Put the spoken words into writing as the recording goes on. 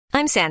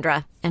I'm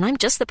Sandra, and I'm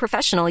just the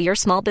professional your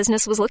small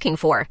business was looking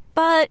for.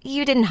 But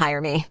you didn't hire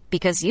me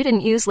because you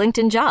didn't use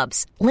LinkedIn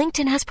Jobs.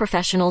 LinkedIn has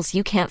professionals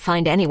you can't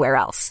find anywhere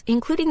else,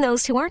 including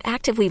those who aren't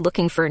actively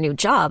looking for a new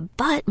job,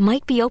 but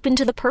might be open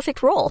to the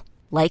perfect role,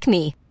 like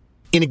me.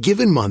 In a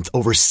given month,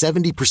 over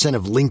 70%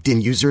 of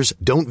LinkedIn users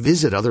don't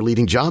visit other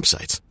leading job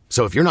sites.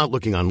 So if you're not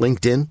looking on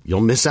LinkedIn,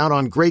 you'll miss out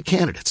on great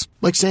candidates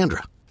like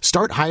Sandra.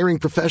 Start hiring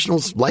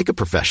professionals like a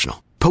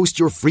professional. Post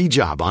your free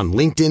job on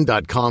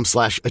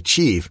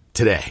linkedin.com/achieve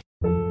today.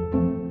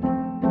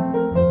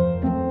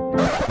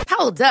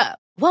 Hold up.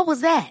 What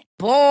was that?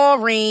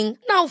 Boring.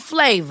 No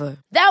flavor.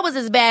 That was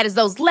as bad as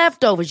those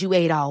leftovers you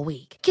ate all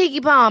week.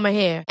 Keke Palmer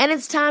here, and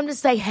it's time to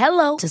say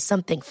hello to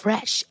something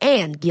fresh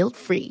and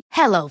guilt-free.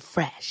 Hello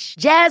Fresh.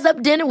 Jazz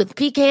up dinner with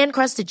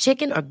pecan-crusted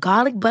chicken or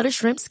garlic butter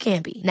shrimp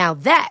scampi. Now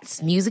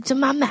that's music to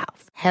my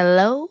mouth.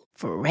 Hello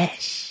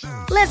Fresh.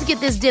 Let's get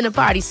this dinner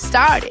party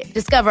started.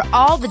 Discover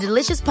all the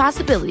delicious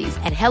possibilities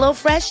at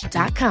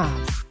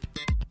hellofresh.com.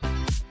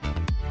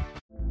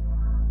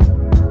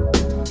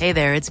 Hey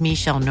there, it's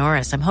Michelle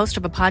Norris. I'm host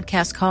of a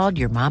podcast called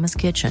Your Mama's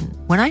Kitchen.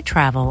 When I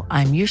travel,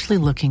 I'm usually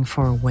looking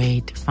for a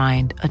way to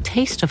find a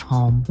taste of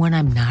home when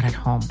I'm not at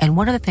home. And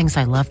one of the things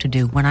I love to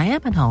do when I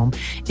am at home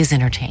is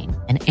entertain.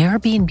 And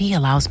Airbnb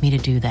allows me to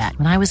do that.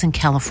 When I was in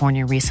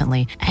California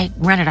recently, I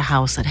rented a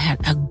house that had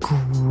a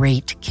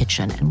great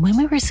kitchen. And when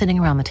we were sitting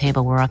around the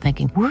table, we're all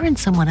thinking, we're in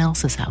someone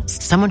else's house.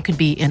 Someone could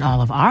be in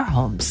all of our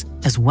homes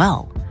as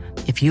well.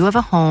 If you have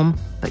a home,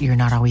 but you're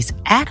not always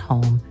at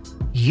home,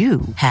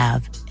 you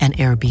have an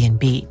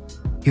Airbnb.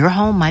 Your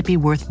home might be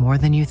worth more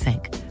than you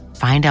think.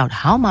 Find out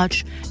how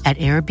much at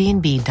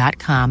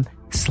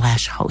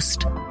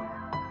airbnb.com/host.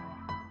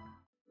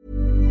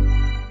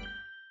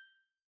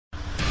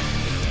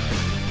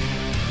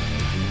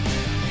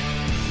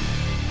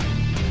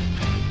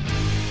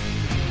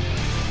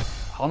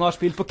 Han har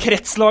spilt på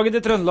kretslaget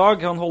til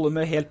Trøndelag, han holder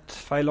med helt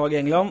feil lag i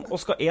England, og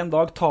skal en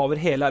dag ta over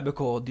hele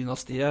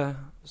RBK-dynastiet.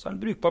 Så er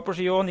han brukbar på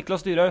ski, og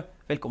Niklas Dyrhaug,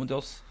 velkommen til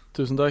oss.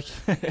 Tusen takk.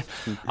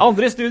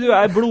 Andre i studio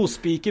er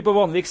blodspiker på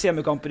Vanviks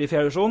hjemmekamper i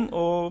fjerde divisjon,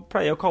 og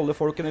pleier å kalle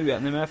folk en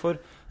uenig med for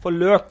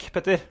løk,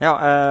 Petter. Ja,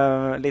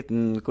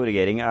 liten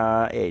korrigering.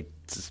 Jeg er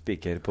ikke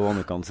spiker på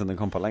Vanvikene sine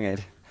kamper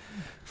lenger.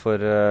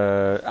 For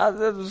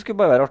det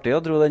skulle bare være artig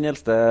å dro den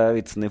eldste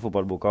vitsen i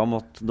fotballboka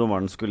om at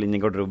dommeren skulle inn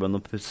i garderoben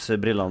og pusse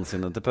brillene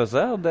sine til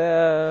pause, og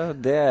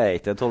det er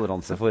ikke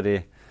toleranse for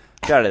i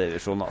fjerde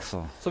divisjon,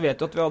 altså. Så vet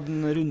du at vi hadde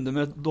en runde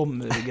med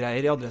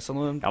dommergreier i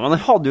adressen. Ja, men han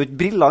hadde jo ikke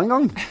briller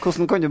engang.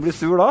 Hvordan kan du bli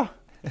sur da?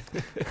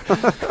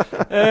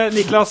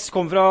 Niklas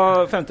kom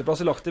fra 5. plass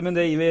i Lahti, men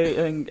det gir vi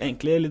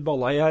egentlig litt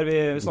balla i her.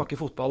 Vi snakker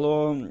fotball,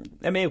 og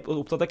jeg er mer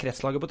opptatt av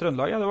kretslaget på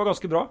Trøndelag. Ja, det var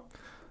ganske bra.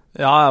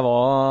 Ja, jeg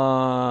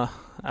var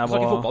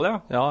fotball,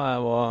 ja. Ja, jeg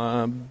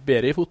var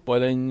bedre i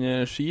fotball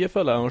enn ski,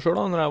 føler jeg meg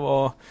selv da,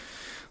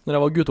 når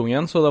jeg var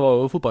guttungen, så det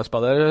var jo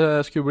fotballspiller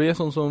jeg skulle bli,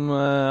 sånn som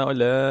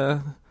alle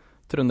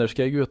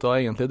trønderske gutter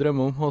egentlig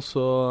drømmer om, og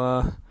så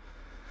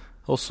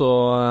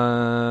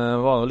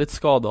var jeg litt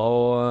skadet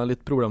og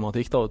litt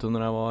problematikk da,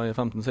 når jeg var i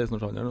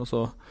 15-16-årsalderen, og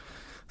så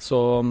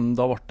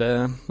da ble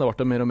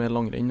det mer og mer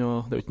langrenn,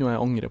 og det er jo ikke noe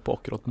jeg angrer på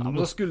akkurat nå. Ja,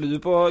 men da skulle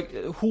du på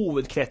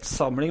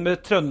hovedkretssamling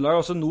med Trøndelag,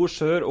 altså Nord,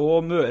 Sør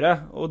og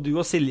Møre, og du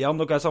og Siljan,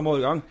 dere er samme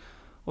årgang.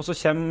 Og så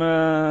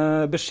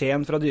kommer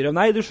beskjeden fra Dyrhaug.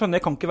 Nei, du skjønner,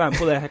 jeg kan ikke være med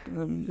på det.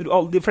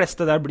 De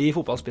fleste der blir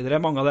fotballspillere.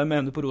 Mange av dem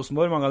mener på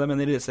Rosenborg, mange av dem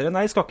mener i Eliteserien.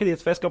 Nei, jeg skal ikke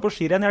dit, for jeg skal på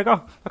skirenn i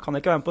helga. Da kan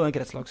jeg ikke være med på den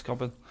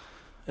kretslagskampen.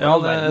 Ja,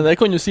 det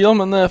kan du si da,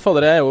 men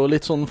fader, jeg er jo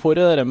litt sånn for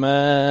det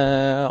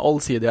med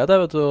allsidighet,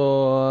 vet du,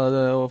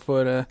 og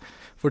for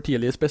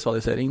tidlig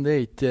spesialisering, det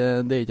er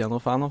ikke jeg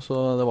noe fan av,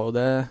 så det var jo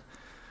det.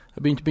 Jeg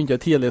begynte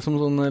tidlig som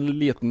sånn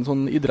liten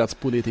sånn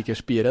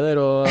idrettspolitikerspire der,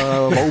 og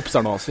var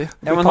oppsternasi.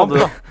 Ja, men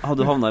hadde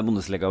du havnet i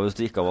Bundesliga hvis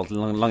du ikke har valgt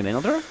langrenn,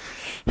 tror du?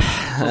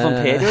 Sånn som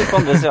Per gjorde på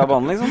andre siden av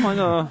banen, liksom. Han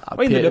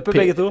var inneløpet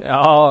begge to.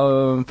 Ja,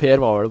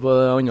 Per var vel på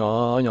det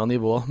andre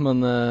nivå,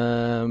 men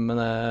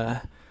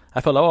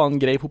jeg føler jeg var en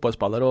grei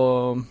fotballspiller,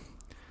 og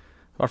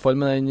i hvert fall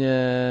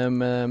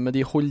med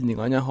de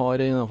holdningene jeg har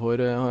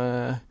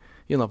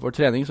innenfor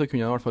trening, så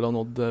kunne jeg i hvert fall ha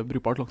nådd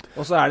brukbart langt.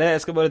 Og så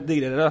jeg skal bare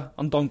digrere det,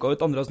 han danket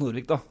ut Andreas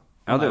Nordvik da.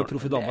 Ja, det er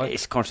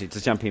kanskje ikke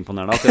så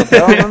kjempeimponerende akkurat,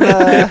 ja, men jeg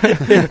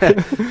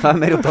er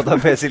mer opptatt av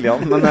Per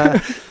Siljan, men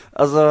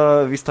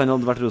altså, hvis han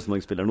hadde vært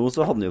Rosenborg-spiller nå,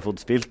 så hadde han jo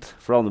fått spilt,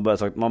 for da hadde han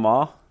bare sagt,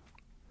 mamma!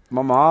 Ja,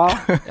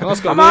 han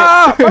skal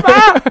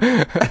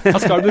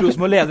bli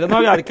Rosenborg leder en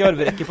dag, er det ikke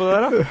arverekke på det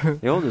der da?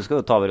 Jo, du skal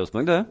jo ta over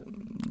Rosenborg, du.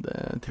 Det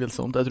er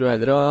tvilsomt. Jeg tror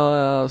heller jeg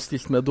har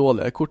stilt med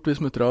dårlige kort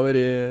hvis mutter har vært,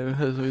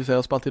 hvis jeg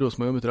har spilt i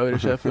Rosenborg og mutter har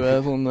vært sjef.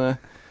 Sånn,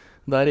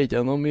 der er ikke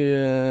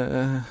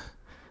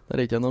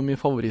noe mye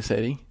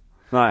favorisering.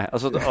 Nei,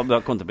 altså det har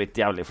kommet til å bli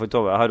jævlig for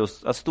Tove.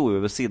 Jeg sto jo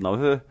ved siden av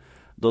hun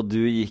da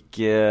du gikk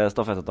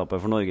stafettetappe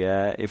for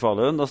Norge i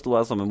Falun. Da sto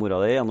jeg sammen med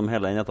mora di gjennom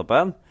hele den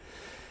etappen.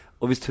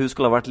 Og hvis hun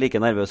skulle ha vært like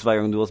nervøs hver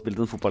gang du har spilt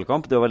en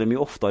fotballkamp, det er jo veldig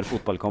mye oftere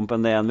fotballkamp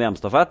enn det en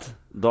VM-stafett,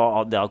 det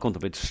hadde kommet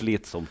til å bli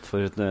slitsomt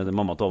for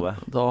mamma Tove.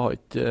 Da har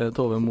ikke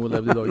Tove Mo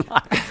levd i dag.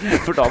 Nei,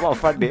 for da var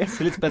hun ferdig.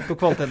 Så litt spent på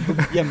kvaliteten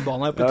på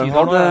hjemmebane på Hun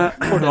Tydal.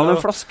 hadde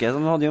en flaske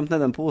som hun hadde gjemt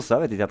ned i en pose,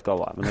 jeg vet ikke helt hva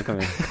det var, men det kan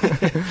vi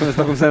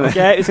snakke om senere.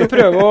 Ok, vi skal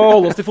prøve å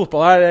holde oss til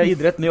fotball her.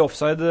 Idrett med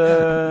offside,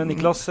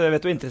 Niklas. Jeg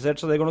vet du er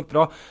interessert, så det går nok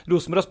bra.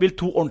 Rosenborg har spilt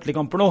 2 ordentlige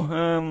kamper nå.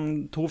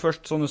 2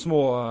 først sånne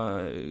små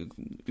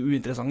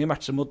uinteressante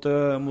matcher mot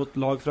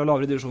lag fra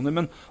lavere divisjoner.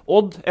 Men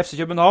Odd, FC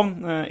København,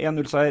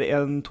 1-0-seier,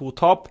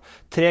 1-2-tap.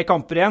 3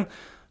 kamper igjen.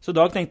 Så i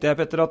dag tenkte jeg,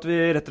 Petter, at vi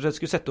rett og slett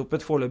skulle sette opp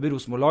et foreløpig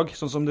Rosenborg-lag,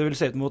 sånn som det vil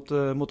se ut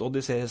mot Odd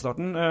i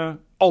seriestarten.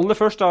 Aller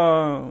først da,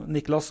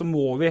 Niklas, så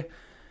må vi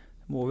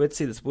et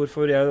sidespor,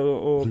 for jeg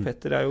og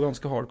Petter er jo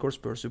ganske hardcore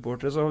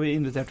Spurs-supportere, så har vi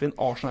invitert inn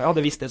Arsenal. Jeg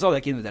hadde visst det, så hadde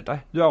jeg ikke invitert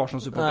deg. Du er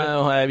Arsenal-supporter.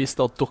 Nei, jeg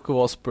visste at dere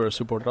var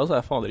Spurs-supportere, så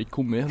jeg fader ikke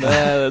kommet.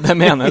 Det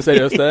mener jeg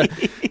seriøst.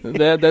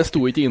 Det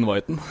sto ikke i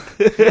inviten.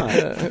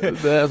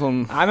 Det er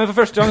sånn... Nei, men for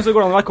første gang så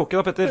går det an å være kokke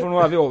da, Petter, for nå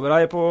er vi over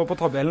her på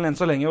tabellen enn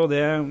så lenge, og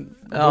det...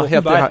 Ja,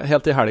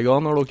 helt i helga,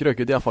 når dere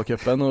røk ut i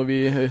FA-cupen, og vi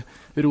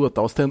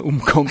rota oss til en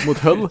omkamp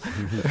mot Hull.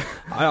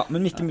 Ja,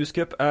 men Mikke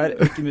Mus-cup er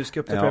Mikke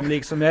Mus-cup til Premier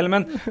League som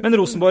gjelder. Men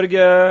Rosenborg,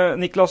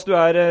 Niklas, du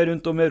er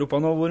rundt om i Europa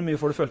nå. Hvor mye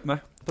får du følt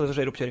med på det som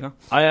skjer i oppkjøringa?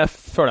 Nei, jeg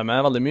føler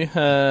meg veldig mye.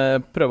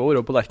 Jeg prøver å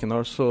være på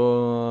Lerkendal så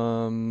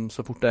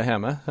fort jeg er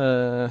hjemme.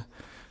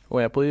 Og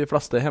jeg er på de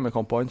fleste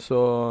hjemmekampene,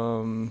 så...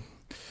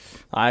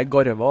 Nei,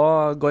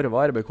 garva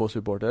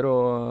RBK-supporter,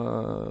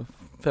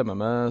 og får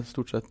med meg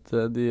stort sett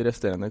de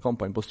resterende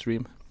kampene på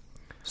stream.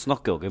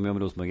 Snakker dere mye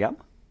om Rosenborg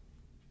hjem?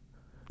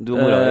 Du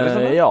og mora di,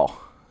 liksom? Ja.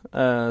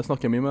 Jeg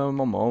snakker mye med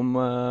mamma om...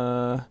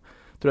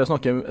 tror jeg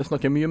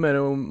snakker mye mer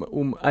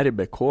om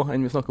RBK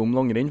enn vi snakker om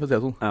langrenn, for å si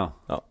det sånn.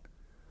 Ja.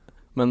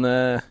 Men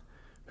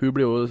hun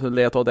blir jo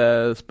lei av at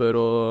jeg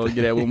spør og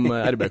grev om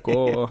RBK,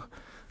 og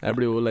jeg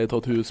blir jo lei av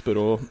at hun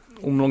spør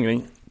om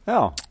langrenn.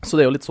 Ja. Så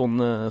det er jo litt sånn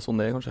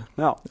det er, kanskje.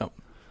 Ja.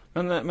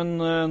 Men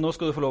nå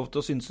skal du få lov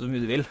til å synes så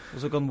mye du vil,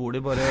 og så kan mor di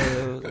bare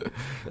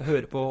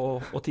høre på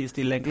og tie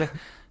stille, egentlig.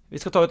 Vi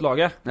skal ta ut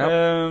laget. Ja.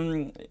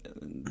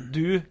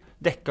 Du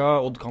dekka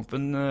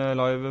Odd-kampen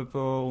live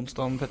på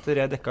onsdagen, Petter.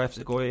 Jeg dekka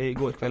FCK i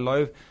går kveld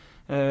live.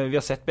 Vi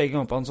har sett begge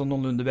kampene sånn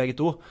noenlunde begge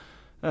to.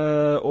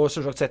 Og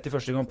selvsagt sett de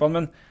første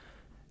kampene, men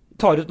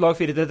tar ut lag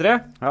 4-3-3.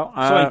 Ja,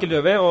 så enkelt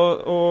gjør vi,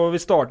 og vi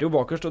starter jo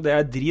bakerst, og det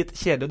er drit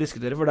kjedelig å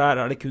diskutere, for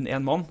der er det kun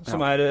en mann som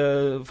er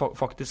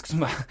faktisk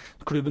som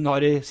klubben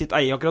har i sitt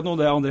eie akkurat nå,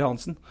 det er André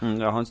Hansen.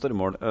 Ja, han står i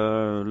mål.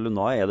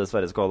 Luna er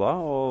dessverre skadet,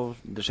 og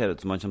det ser ut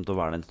som han kommer til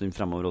å være en stund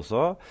fremover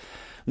også.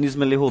 Ny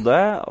smell i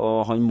hodet,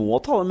 og han må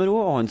ta det med ro,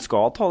 og han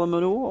skal ta det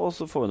med ro, og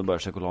så får vi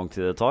bare se hvor lang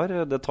tid det tar.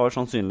 Det tar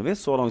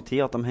sannsynligvis så lang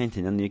tid at de henter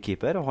inn en ny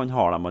keeper, og han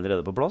har dem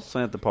allerede på plass.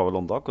 Han heter Pavel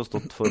Londak og har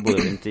stått for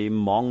Bodø/Glimt i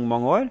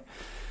mange år.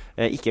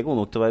 Ikke god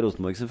nok til å være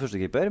Rosenborg sin første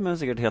keeper, men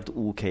sikkert helt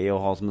ok å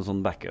ha som en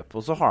sånn backup.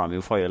 Og så har de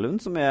jo Faye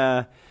Lund, som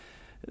er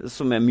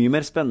mye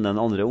mer spennende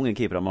enn andre unge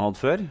keepere de har hatt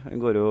før.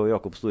 Går jo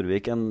Jakob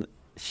Storvik en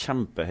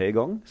kjempehøy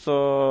gang, så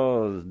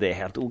det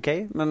er helt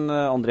ok. Men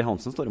André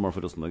Hansen står i mål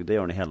for Rosenborg, det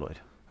gjør han i hele år.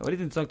 Det var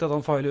litt interessant at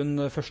han Faye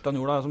Lund først han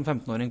gjorde som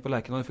 15-åring på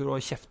Lerkendal i fjor,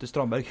 og kjefte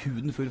Strandberg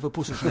huden full for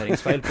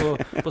posisjoneringsfeil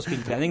på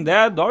spilltrening.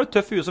 Da er du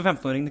tøff hue som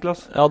 15-åring,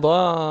 Niklas. Ja,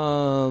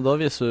 da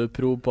viser du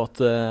prov på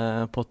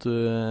at du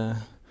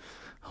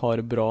har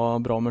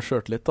bra med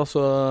selvtillit.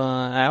 Så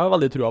jeg har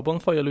veldig trua på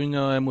en Faye Lund,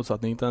 og i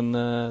motsetning til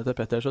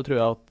Petter, så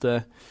tror jeg at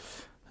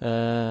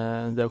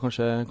det er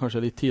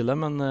kanskje litt tidlig,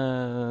 men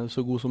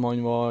så god som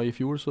han var i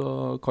fjor, så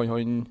kan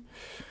han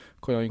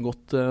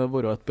godt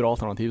være et bra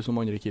alternativ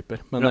som andre keeper.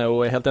 Men jeg er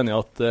jo helt enig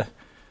i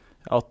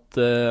at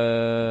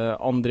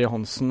André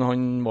Hansen,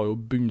 han var jo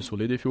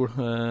bunnsolid i fjor.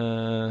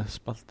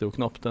 Spilte jo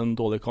knapt en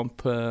dårlig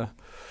kamp.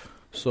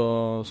 Så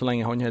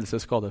lenge han holder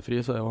seg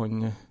skadefri, så er jo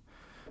han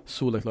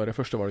soleklare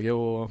førstevalget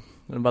og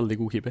en veldig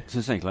god keeper. Jeg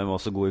synes egentlig han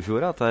var så god i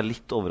fjor at jeg er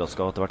litt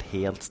overrasket at det har vært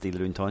helt stille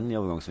rundt han i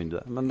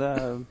overgangsvinduet. Men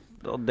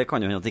det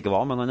kan jo hende at det ikke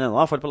var, men han er i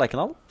hvert fall på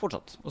Lerkendal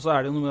fortsatt. Og så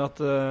er det jo noe med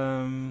at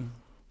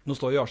nå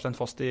står jo Jarstein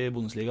fast i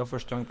Bundesliga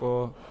første gang på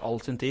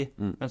all sin tid,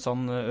 mens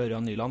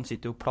Ørjan Nyland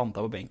sitter jo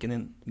planta på benken i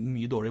en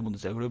mye dårlig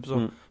Bundesliga-klubb,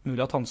 så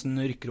mulig at Hansen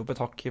rykker opp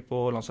et hakk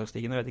på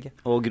landslagsstigen, jeg vet ikke.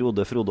 Og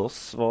Grode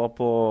Frodås var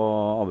på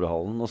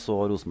Abrahallen og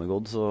så Rosenborg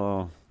Odd, så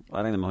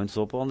jeg regner med han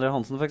så på André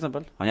Hansen for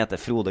eksempel. Han heter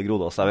Frode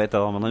Grodås, jeg vet det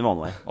da, men han var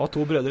noe her. Og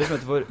 2 brødre som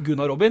heter for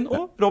Gunnar Robin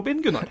og Robin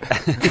Gunnar.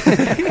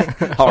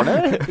 Har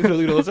det?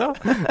 Frode Grodås, ja.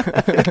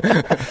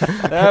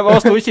 Det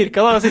var stor i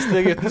kirka da,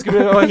 siste gutten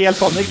skulle bli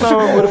helt panikk da.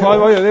 Morfar,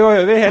 hva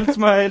gjør vi? Helt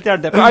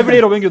hjertedeppe. Nei,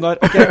 blir Robin Gunnar.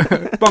 Ok,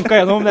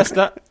 banka gjennom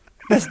neste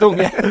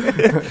unge.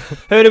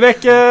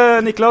 Høyrebekk,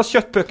 Niklas,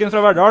 kjøttpøkken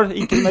fra Verdal.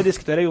 Ikke mer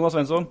diskutere Jonas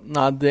Svensson.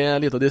 Nei, det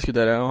er lite å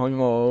diskutere. Han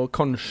var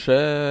kanskje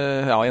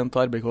en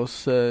av RBKs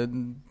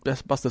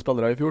beste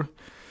spillere i fjor.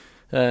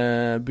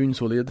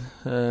 Bunnsolid,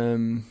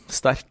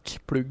 sterk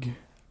plugg,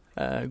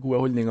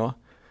 gode holdninger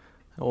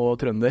og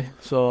trønder.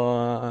 Så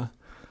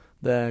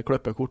det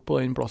kløpper kort på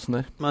den plassen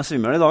der. Men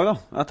svimmel I dag da,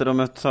 etter å ha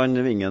møtt han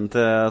vingen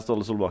til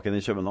Ståle Solbakken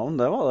I København,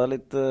 det var det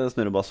litt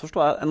snurrebass,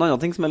 forstår jeg. En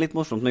annen ting som litt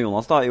morsomt med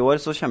Jonas da, I år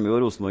så kommer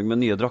jo Rosenborg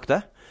med nye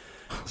drakter.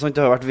 Sånn,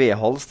 det har vært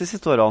V-hals de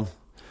siste årene.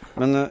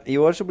 Men I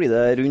år så blir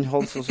det rund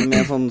hals også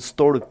med en sånn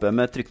stolpe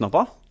med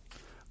trykknapper.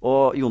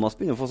 Og Jonas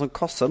begynner å få sånn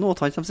kasse nå,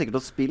 at han kommer sikkert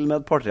til å spille med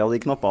et par-tre av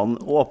de knappene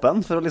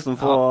åpne, for å liksom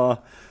få...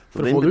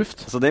 For å få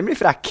luft. Så den blir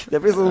frekk.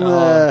 Det blir sånn...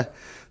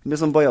 Det blir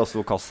sånn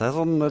Bajasso-kasse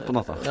sånn på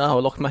natta. Jeg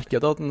har lagt merke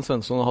til at en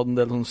Svensson hadde en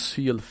del sånn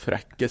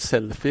sylfrekke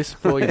selfies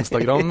på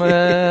Instagram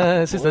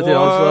siste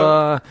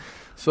tiden,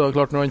 så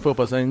klart når han får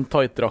på seg en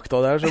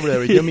tight-drakta der, så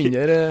ble det ikke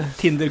mindre...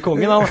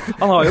 Tinder-kongen,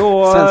 han har jo...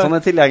 Svensson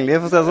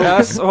tilgjengelig, for å si det sånn.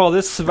 Yes, og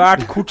hadde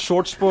svært kort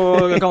shorts på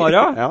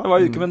Canaria. Det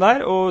var uke med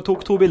der, og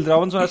tok 2 bilder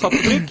av den som jeg satt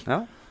på trykk.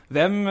 Ja.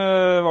 Hvem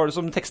var det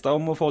som tekstet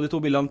om å få de 2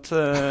 bildene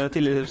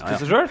til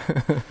seg selv?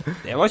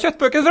 Det var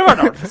kjøttbøkken fra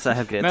Verdal.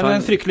 Men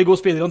en fryktelig god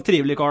spiller og en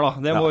trivelig kar da.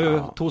 Det må jo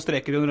 2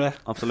 streker under det.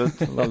 Absolutt.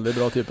 Veldig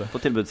bra type.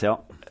 På tilbudssida.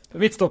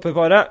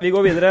 Midtstopperparet, vi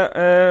går videre.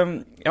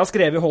 Jeg har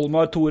skrevet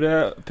Holmar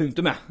Tore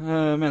punktum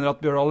mener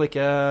at Bjørdal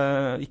ikke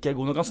er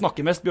god nok. Han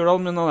snakker mest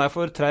Bjørdal, men han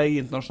for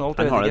treg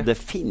internasjonalt. Han har det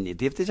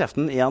definitivt I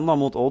kjeften. Igjen da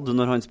mot Odd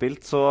når han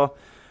spilte, så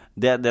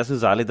det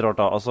synes jeg litt rart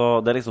da. Altså,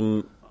 det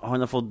liksom... Han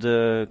har fått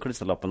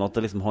klisterlappen at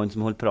det liksom han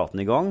som holder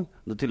praten I gang.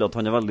 Det tydelig at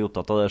han veldig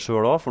opptatt av det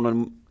selv også, for når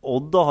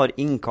Odd da har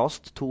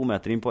innkast 2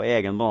 meter inn på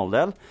egen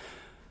banehalvdel,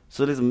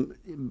 så liksom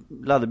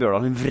leder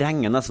Bjørdal, han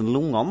vrenger nesten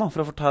lungene da,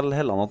 for å fortelle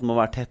Helland at han må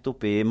være tett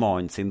oppe I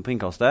mannen sin på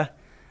innkastet.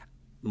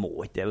 Må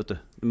ikke det, vet du.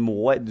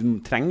 Du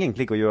trenger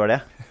egentlig ikke å gjøre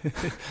det.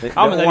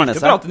 Ja, men det viktig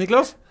å prate,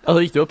 Niklas. Ja,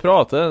 det viktig å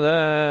prate, det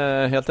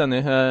jeg helt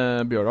enig.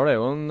 Bjørdal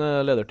jo en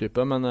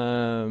ledertype, men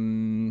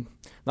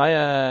nei,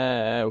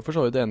 jeg jo for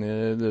så vidt enig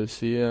I det du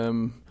sier.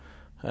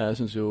 Jeg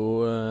synes jo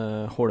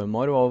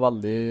Holmar var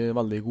veldig,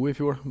 veldig god I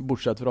fjor,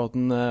 bortsett fra at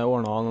han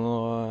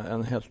ordnet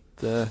en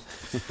helt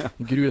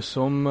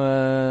grusom,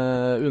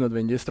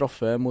 unødvendig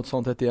straffe mot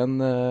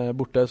Saint-Étienne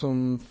borte,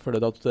 som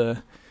følte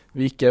at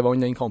vi ikke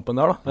vant den kampen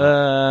der da.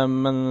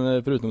 Men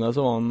foruten det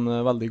så var han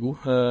veldig god.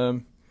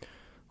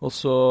 Og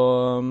så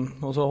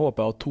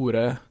håper jeg at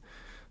Tore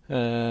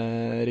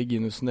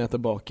Reginussen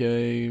tilbake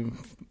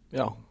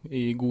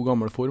I god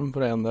gammel form.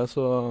 For en det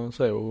så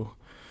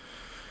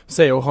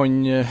er jo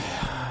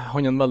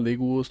han en veldig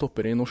god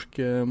stopper I norsk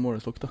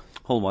målestokk da.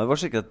 Holmar var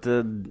sikkert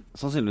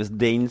sannsynligvis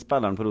den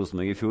spilleren på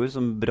Rosenborg I fjor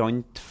som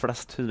brant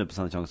flest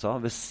 100% sjanser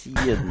ved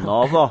siden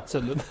av da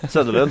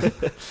Søderlund.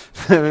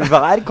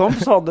 Hver kamp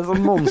så hadde en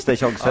sånn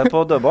monstersjanse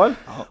på dødball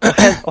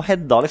og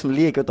hedda liksom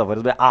like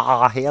utenfor og det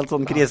ble helt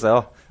sånn krise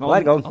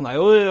hver gang. Han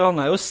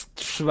er jo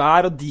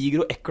svær og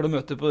diger og ekkel å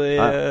møte på de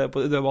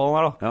dødballene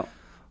her da. Ja.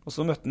 Og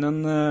så møtte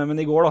han men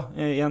I går da,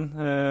 igjen,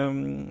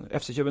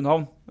 FC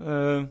København.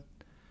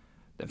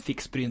 Den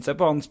fikk spryn seg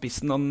på han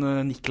spissen,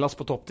 Niklas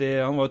på topp til,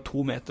 han var jo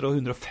 2 meter og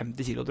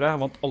 150 kilo, tror jeg.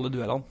 Han vant alle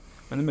duellene.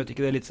 Men den møtte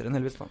ikke det elitserien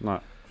heldigvis da. Nei.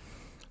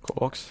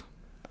 Kovacs.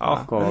 Ja,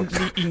 Kovacs.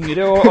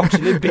 Yngre og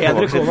atskillig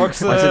bedre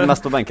Kovacs. Han sitter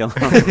mest på benken,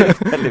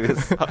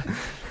 heldigvis.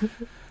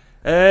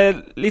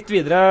 Litt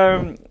videre,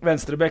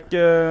 venstrebekk,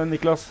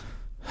 Niklas.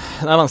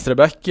 Nei,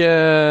 venstrebekk,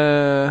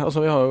 altså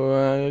vi har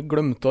jo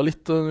glemt det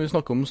litt, når vi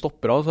snakker om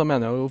stoppere, så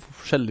mener jeg jo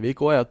Skjelvik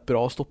også et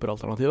bra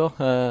stopperalternativ da.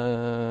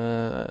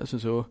 Jeg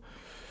synes jo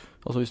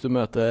altså hvis du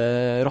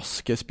møter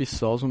raske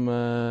spisser som,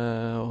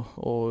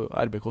 og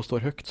RBK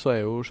står høyt, så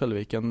jo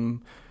Skjelvik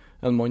en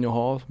mann å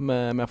ha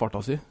med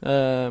farta si.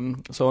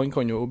 Så han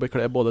kan jo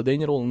bekle både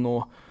den rollen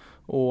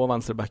og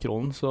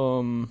venstreback-rollen. Så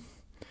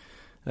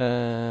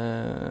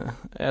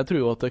jeg tror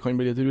jo at det kan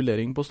bli litt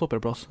rullering på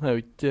stopperplass. Jeg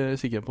jo ikke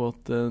sikker på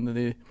at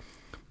det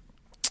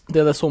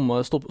det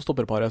samme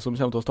stopperparet som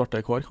kommer til å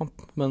starte hver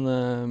kamp. Men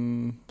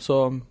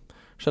så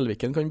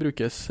Skjelviken kan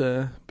brukes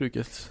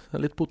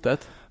litt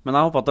potet. Men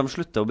jeg håper at de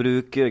slutter å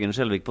bruke Jørgen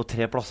Skjelvik på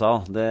 3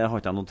 plasser. Det har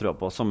ikke jeg noe tro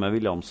på. Samme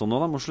Williamson nå.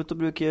 De må slutte å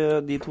bruke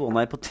de 2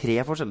 her på 3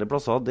 forskjellige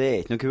plasser. Det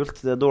ikke noe kult.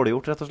 Det dårlig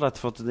gjort, rett og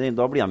slett. For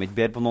da blir de ikke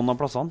bedre på noen av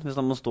plassene. Hvis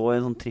de må stå I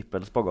en sånn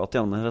trippel spagat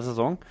gjennom hele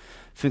sesong,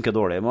 funker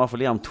dårlig. Men I hvert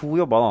fall gi dem 2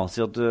 jobber da.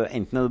 Si at du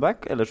enten du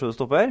back, eller så du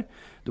stopper.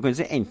 Du kan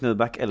ikke si enten du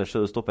back, eller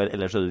så du stopper,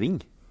 eller så du wing.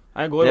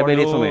 I går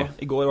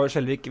var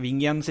Skjelvik wing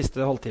igjen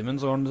siste halvtimen,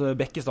 så var han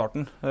back I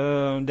starten.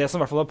 Det som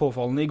I hvert fall var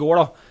påfallende I går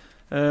da,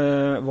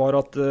 var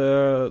at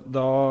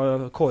da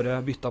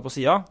Kåre bytta på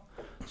siden,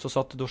 så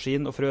satt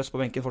Dorsin og frøs på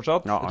benken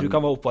fortsatt. Jeg tror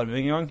ikke han var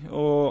oppvarming en gang.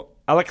 Og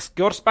Alex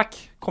Gorsback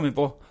kom inn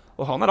på,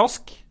 og han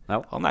rask.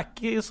 Ja. Han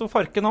ikke så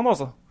farken han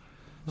altså.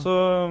 Så,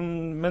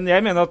 men jeg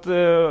mener at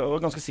jeg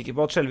var ganske sikker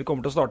på at Skjelvik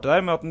kommer til å starte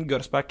der, men at en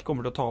Gorsback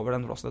kommer til å ta over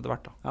den plassen etter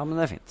hvert da. Ja, men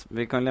det fint.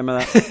 Vi kan le med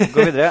det.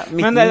 Gå videre.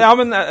 men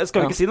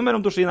skal vi ikke si noe mer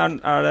om Dorsin?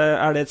 Er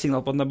det et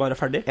signal på at den bare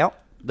ferdig? Ja,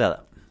 det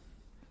det.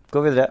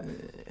 Gå videre.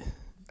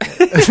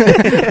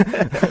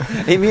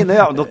 I mine,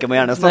 dere må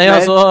gjerne snakke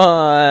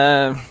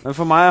mer. Men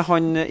for meg,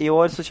 I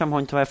år så kommer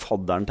han til å være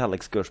fadderen til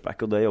Alex Gorsback,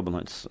 og det jobben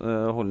hans.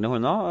 Hold den I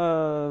hånda,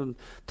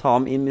 ta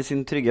ham inn I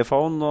sin trygge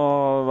faun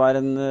og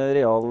være en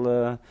real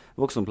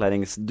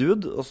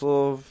voksenopplæringsdude, og så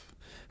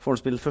får han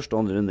spille første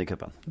og andre runde i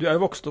cupen. Du er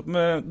jo vokst opp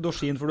med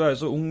Dorsin, for du er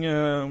jo så ung.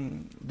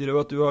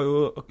 At du har jo,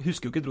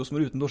 husker jo ikke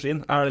Rosenborg uten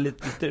Dorsin. Er det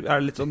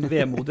litt sånn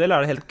vemodig, eller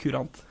er det helt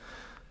kurant?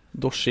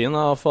 Dorsin,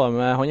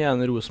 han er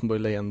en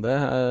Rosenborg-legende.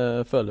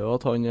 Jeg føler jo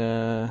at han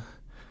er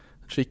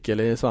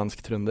skikkelig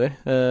svensk-trønder.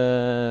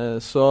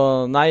 Så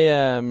nei,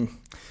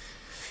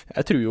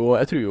 jeg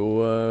tror jo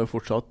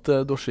fortsatt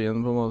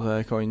Dorsin på en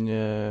måte kan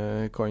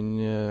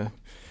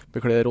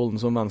bekle rollen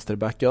som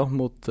venstreback, ja,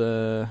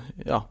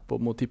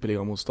 mot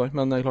tippeligamotstand.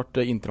 Men det er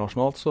klart,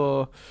 internasjonalt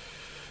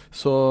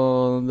så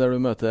der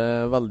du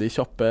møter veldig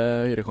kjappe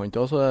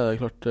høyrekanter, så er det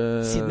klart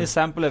Sidney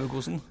Sam på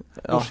Leverkusen,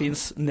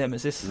 Dorsins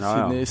nemesis.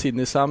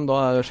 Sidney Sam, da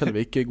er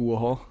Skjelvik god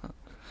å ha.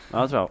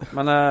 Ja, det tror jeg.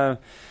 Men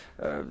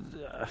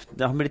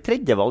han blir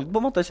tredjevalg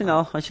på en måte, kjenner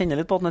jeg. Han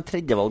kjenner litt på at han er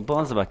tredjevalg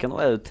på venstrebacken. Og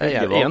er det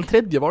tredjevalg? En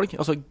tredjevalg?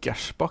 Altså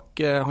Gersbach,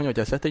 han har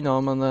ikke sett ennå,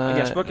 men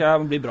Gersbach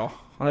blir bra.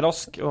 Han er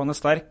rask, og han er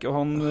sterk, og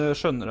han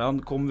skjønner det. Han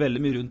kom veldig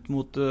mye rundt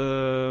mot,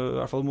 i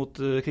hvert fall mot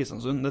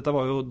Kristiansund.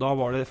 Da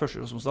var det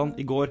første motstand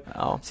i går.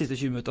 Ja. Siste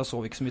 20 minutter så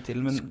vi ikke så mye til.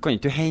 Men du kan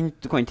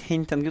ikke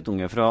hente en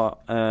guttunge fra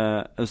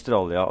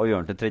Australia og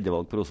gjøre den til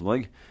tredjevalg på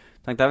Rosenborg.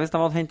 Tenk deg hvis de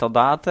hadde hentet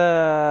deg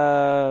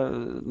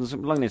til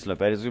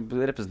langrennsløper, du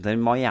skulle representere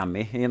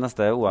Miami i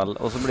neste OL,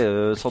 og så blir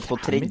du satt på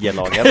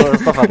tredjelaget på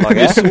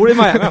stafettlaget. Sol i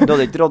Miami. Du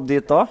hadde ikke rådd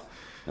dit da?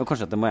 Jo,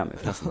 kanskje til Miami,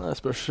 forresten.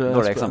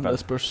 Det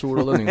spørs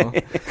sol og lønninger.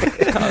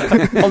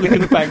 Aldri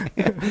kunne peng.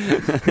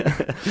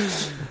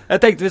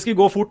 Jeg tenkte vi skulle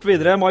gå fort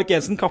videre. Mike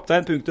Jensen,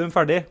 kaptein, punktum,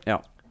 ferdig. Ja.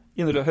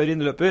 Høyre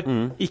inneløper.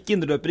 Ikke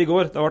inneløper i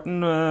går. Da var den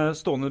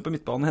stående på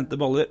midtbanen og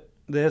hente baller.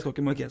 Det skal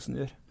ikke Mike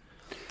Jensen gjøre.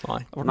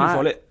 Nei,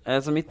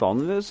 så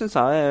midtbanen synes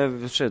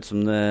jeg ser ut som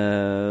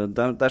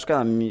der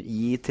skal de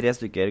gi 3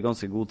 stykker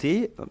ganske god tid.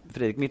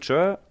 Fredrik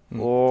Midtsjø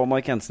og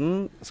Mike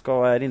Jensen skal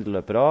være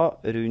inneløpere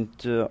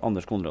rundt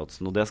Anders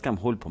Konradsen, og det skal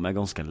de holde på med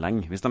ganske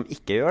lenge. Hvis de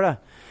ikke gjør det,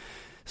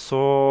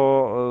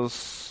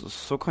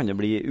 så kan det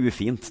bli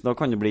ufint. Da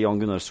kan det bli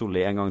Jan Gunnar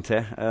Solli en gang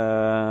til.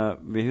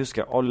 Vi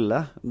husker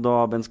alle da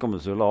Ben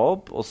Skammelsrud la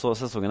opp, og så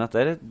sesongen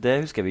etter.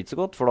 Det husker vi ikke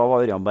så godt, for da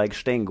var Ørjan Berg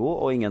steingod,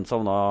 og ingen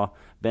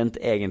savnet Bent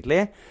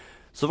egentlig.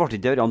 Så ble det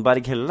ikke Ørjan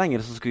Berg heller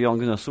lenger, så skulle Jan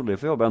Gunnar Solli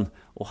få jobben.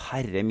 Og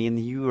herre min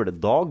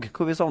juledag,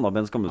 hvor vi savnet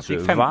Ben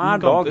Skammelsrud.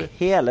 Hver dag,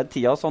 hele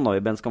tiden savnet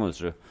vi Ben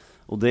Skammelsrud.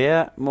 Og det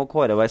må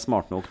Kåre være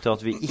smart nok til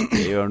at vi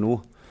ikke gjør nå.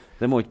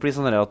 Det må ikke bli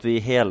sånn at vi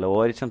hele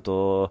år kommer til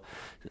å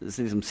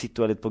liksom,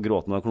 sitte litt på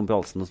gråten og klumpe i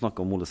halsen og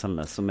snakke om Ole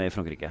Selnes som er i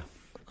Frankrike.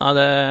 Nei,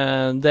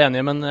 det er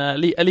enig, men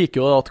jeg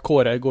liker jo at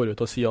Kåre går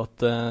ut og sier at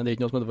det er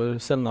ikke noe som heter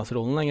for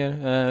Selnes-rollen lenger.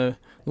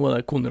 Nå er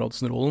det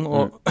Konradsen-rollen,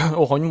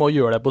 og han må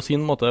gjøre det på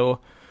sin måte,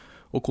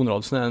 og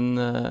Konradsen er en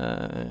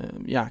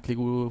jæklig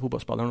god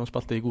fotballspiller. Når han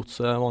spilte i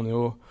Godset,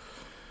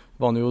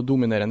 var han jo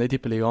dominerende i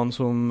tippeligaen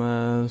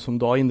som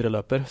da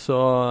indreløper. Så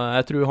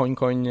jeg tror han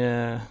kan,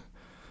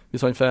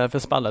 hvis han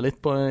får spille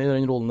litt i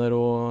den rollen der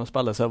og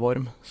spille seg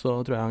varm, så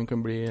tror jeg han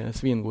kan bli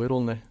svingod i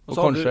rollen der. Og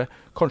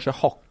kanskje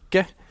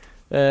hakket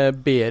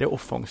bedre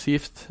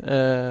offensivt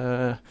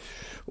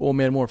og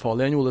mer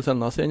målfarlig enn Ole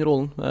Selnes i den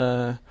rollen.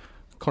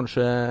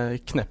 Kanskje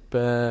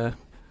kneppe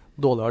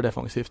dårligere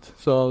defensivt.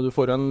 Så du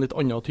får en litt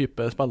annen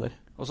type spiller.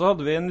 Og så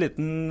hadde vi en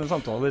liten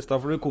samtale i sted,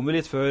 for du kom jo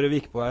litt før vi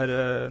gikk på her,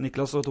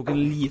 Niklas, og tok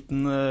en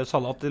liten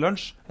salat til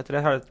lunsj etter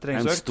det her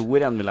treningsøkt. En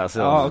stor en, vil jeg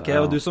si. Ja, ok,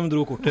 og du som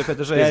dro kortet,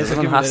 Petter, så jeg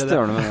som en hest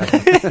gjør det med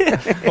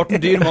det. Vart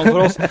en dyr mann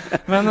for oss.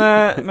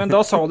 Men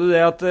da sa du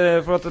det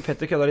for at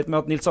Petter kødda litt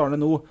med at Nils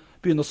Arne nå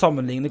begynner å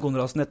sammenligne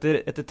Konradsen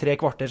etter 3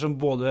 kvarter som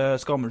både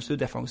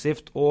Skammelsrud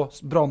defensivt og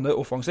Branne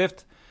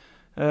offensivt.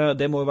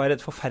 Det må jo være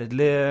et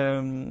forferdelig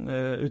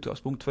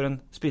utgangspunkt for en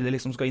spiller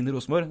som skal inn i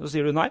Rosenborg. Så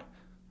sier du nei.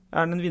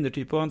 Er han en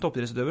vinnertype og en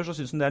toppidrettsutøver, så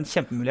synes han det er en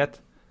kjempemulighet.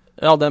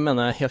 Ja, det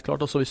mener jeg helt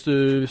klart. Også hvis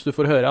du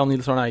får høre av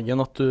Nils Arne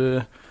Eggen at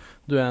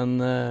du er en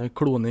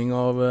kloning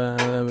av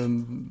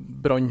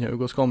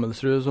Brandhaug og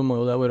Skammelsrud, så må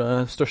jo det være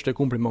det største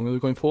komplimentet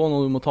du kan få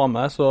når du må ta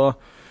med. Så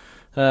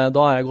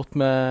da er jeg gått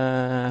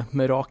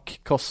med rak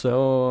kasse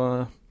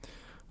og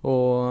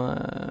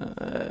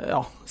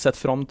sett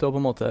fram til å på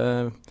en måte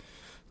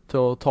til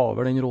å ta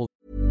over den rollen.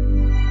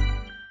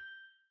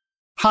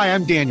 Hi,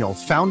 I'm Daniel,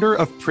 founder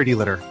of Pretty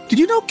Litter. Did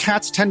you know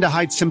cats tend to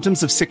hide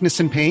symptoms of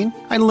sickness and pain?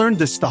 I learned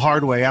this the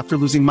hard way after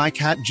losing my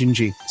cat,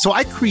 Gingy. So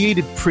I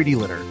created Pretty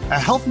Litter, a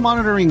health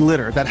monitoring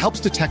litter that helps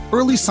detect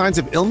early signs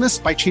of illness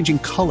by changing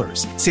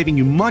colors, saving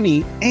you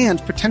money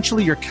and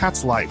potentially your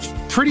cat's life.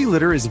 Pretty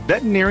Litter is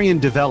veterinarian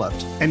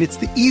developed, and it's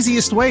the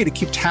easiest way to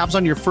keep tabs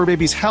on your fur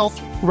baby's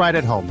health right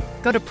at home.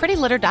 Go to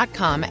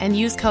prettylitter.com and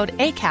use code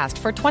ACAST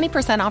for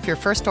 20% off your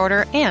first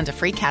order and a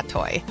free cat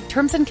toy.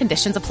 Terms and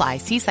conditions apply.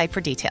 See site for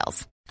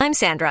details. I'm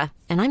Sandra,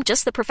 and I'm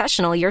just the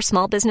professional your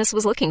small business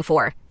was looking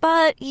for.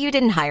 But you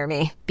didn't hire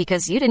me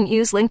because you didn't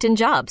use LinkedIn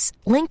Jobs.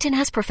 LinkedIn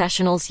has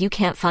professionals you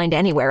can't find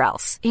anywhere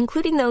else,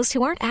 including those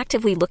who aren't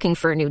actively looking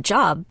for a new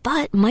job,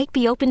 but might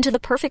be open to the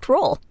perfect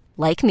role,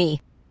 like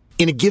me.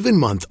 In a given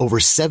month, over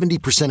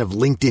 70% of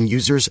LinkedIn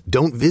users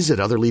don't visit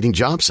other leading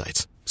job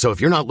sites. So if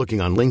you're not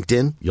looking on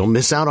LinkedIn, you'll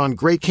miss out on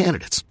great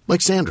candidates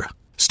like Sandra.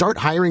 Start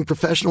hiring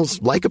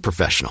professionals like a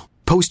professional.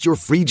 Post your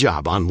free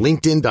job on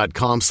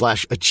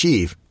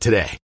linkedin.com/achieve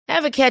today.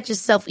 Ever catch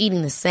yourself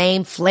eating the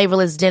same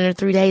flavorless dinner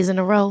 3 days in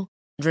a row?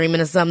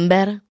 Dreaming of something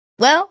better?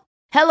 Well,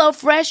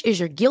 HelloFresh is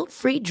your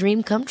guilt-free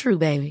dream come true,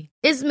 baby.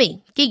 It's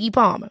me, Keke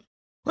Palmer.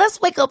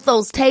 Let's wake up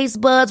those taste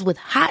buds with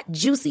hot,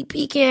 juicy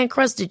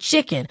pecan-crusted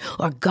chicken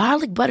or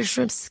garlic butter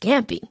shrimp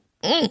scampi.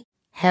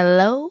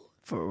 Hello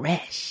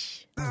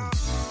Fresh.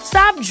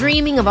 Stop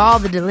dreaming of all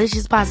the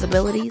delicious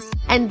possibilities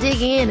and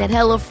dig in at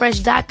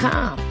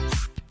HelloFresh.com.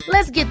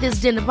 Let's get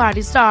this dinner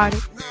party started.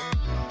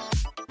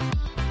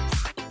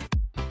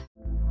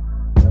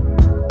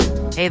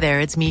 Hey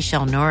there, it's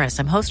Michelle Norris.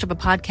 I'm host of a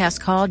podcast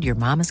called Your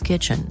Mama's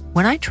Kitchen.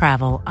 When I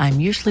travel, I'm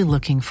usually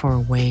looking for a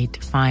way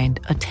to find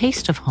a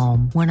taste of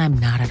home when I'm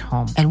not at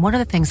home. And one of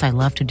the things I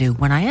love to do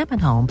when I am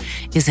at home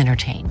is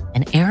entertain.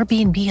 And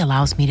Airbnb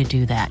allows me to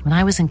do that. When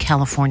I was in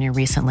California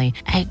recently,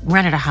 I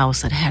rented a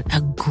house that had a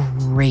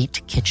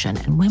great kitchen.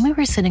 And when we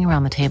were sitting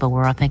around the table, we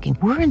were all thinking,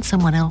 we're in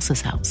someone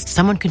else's house.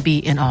 Someone could be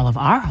in all of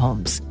our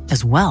homes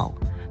as well.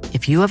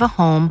 If you have a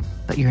home,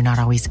 but you're not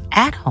always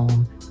at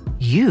home,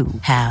 you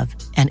have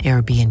an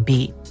Airbnb.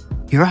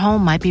 Your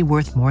home might be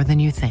worth more than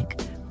you think.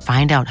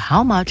 Find out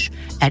how much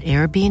at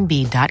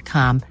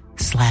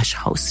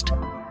airbnb.com/host.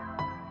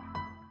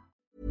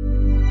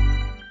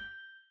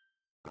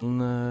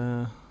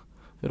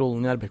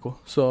 Rollen I RBK.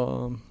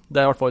 Så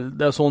det I hvert fall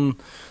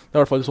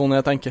sånn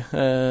jeg tenker.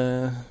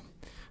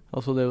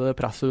 Altså det jo det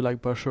presset du legger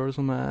på deg selv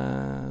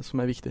som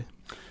viktig.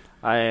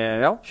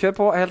 Ja, kjør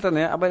på, helt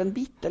enig. Jeg bare en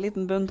bitte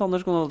liten bønn til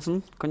Anders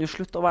Konradsen. Kan du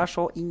slutte å være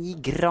så inn I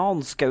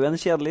granskauen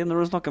kjedelig når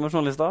du snakker med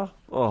journalister?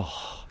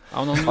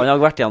 Han har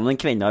vært gjennom en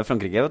kvinne I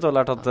Frankrike, vet du, og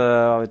lært at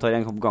vi tar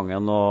en kopp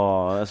gangen,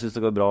 og jeg synes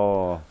det går bra,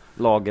 og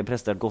laget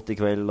prestert godt I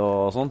kveld,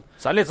 og sånn.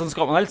 Så det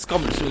litt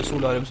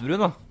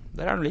skammelsolariumsbrun, da.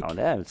 Der han lik. Ja,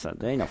 det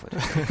innenfor.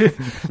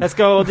 Jeg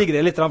skal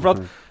digre litt, for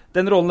at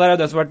den rollen der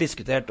det som har vært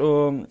diskutert,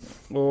 og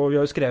vi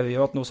har jo skrevet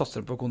at nå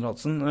satser de på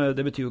Konradsen.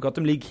 Det betyr jo ikke at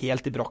de ligger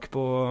helt I brakk på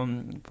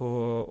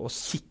å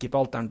kikke på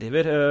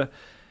alternativer.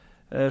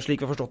 Slik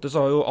vi har forstått det,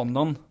 så har jo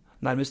Annan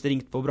nærmest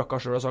ringt på brakka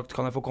selv og sagt,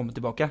 kan jeg få komme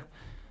tilbake?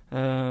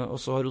 Og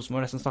så har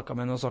Rosenborg nesten snakket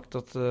med henne og sagt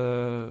at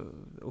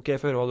ok, jeg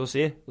får høre hva du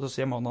sier. Og så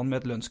sier Annan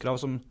med et lønnskrav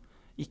som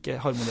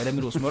ikke harmonerer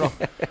med Rosenborg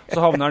da. Så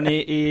havner han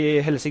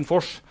I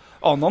Helsingfors.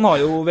 Annan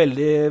har jo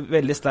veldig,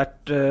 veldig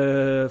sterkt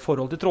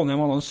forhold til Trondheim.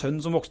 Han har en sønn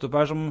som vokste opp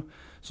her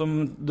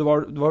som det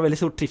var veldig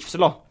stor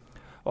trivsel da.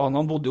 Og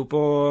Annan bodde jo på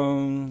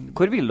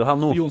Hvor vil du ha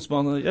nå?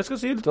 Jonsmann, jeg skal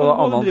si du har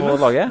Annan på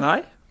laget? Nei,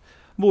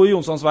 bor I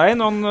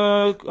Jonsansveien. Han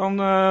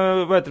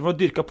hva heter det for,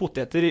 dyrka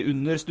poteter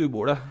under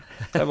stuebordet.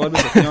 Det var en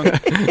gang.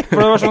 For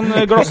det var sånn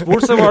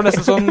glassbord, så var det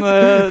nesten sånn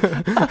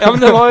ja, men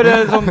det var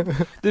sånn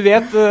du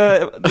vet,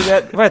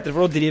 hva heter det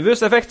for noe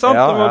drivhuseffekt, sant?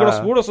 Det var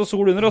glassbord, og så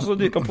sol under, og så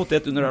dyrka han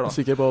potet under der da.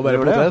 Sikker på å være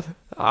potet?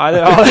 Nei,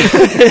 det var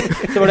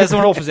det som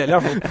var det offisielle I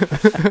hvert fall.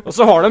 Og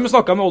så har de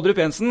snakket med Oldrup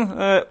Jensen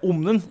om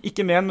den,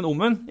 ikke med men om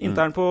den,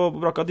 internt på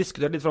brakka,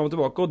 diskutert litt frem og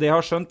tilbake, og det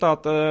har skjønt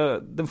at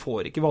de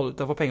får ikke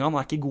valuta for pengene,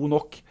 han ikke god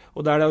nok, og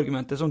det det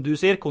argumentet som du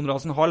sier,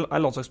 Konradsen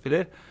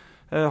landslagsspiller,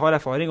 har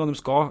erfaring, og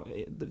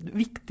det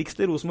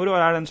viktigste I Rosenborg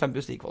den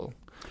Champions League-kvalen.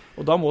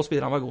 Og da må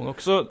spillerne være gode nok.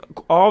 Så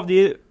av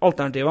de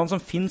alternativene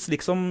som finnes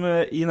liksom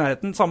I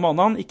nærheten, samme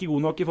annen, ikke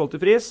god nok I forhold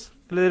til pris,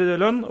 eller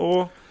lønn,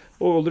 og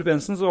Oldrup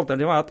Jensen, så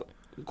alternativet at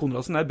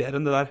Konradsen bedre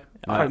enn det der.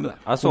 Ferdig med det.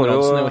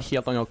 Konradsen jo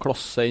helt annen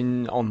klasse enn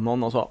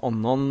Annan. Altså,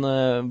 Annan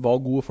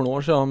var god for noen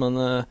år siden, men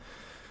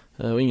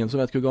og ingen som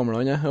vet hvor gammel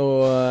han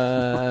og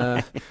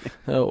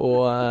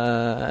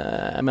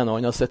jeg mener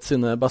han har sett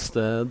sine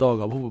beste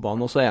dager på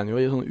fotballbanen, og så han jo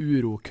I sånn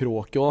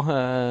urokråke også.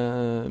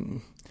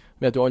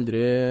 Vet jo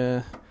aldri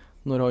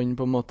når han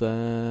på en måte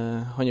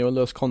han jo en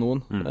løs kanon.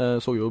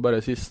 Så jo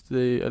bare sist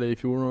eller I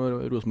fjor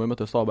når Rosenborg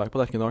møtte Stabæk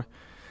på Lerkendal,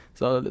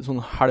 så litt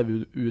sånn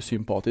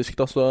halvusympatisk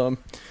da, så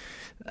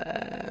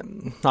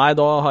nei,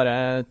 da har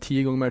jeg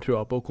 10 ganger mer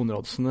trua på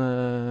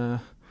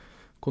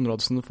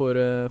Konradsen for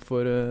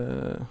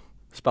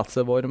spett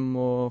seg varm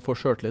og får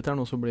skjørtlitt her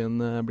nå, så blir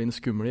han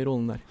skummel I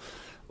rollen der.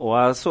 Og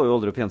jeg så jo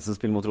Oldrup Jensen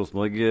spille mot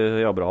Rosenborg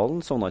I Abrahallen,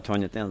 sånn at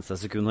han et eneste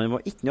sekund, han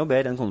var ikke noe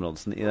bedre enn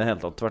Konradsen I det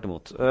hele tatt, tvert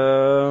imot.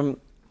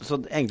 Så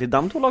egentlig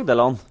de to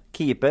lagdelene,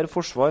 keeper,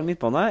 forsvar,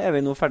 midtbane, vi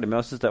nå ferdig med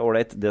å synes det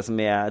ordentlig, det som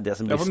blir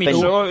spennende. Ja, for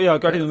Midtsjø, jeg har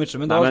ikke vært innom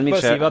Midtsjø, men da bare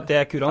sier vi at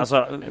det kurant.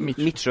 Altså,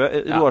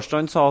 Midtsjø,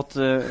 Roarstrand sa at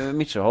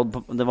Midtsjø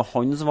det var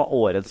han som var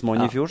årets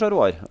mann I fjor, sa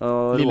Roar.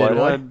 Lille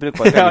Roar.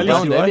 Ja, det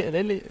Lille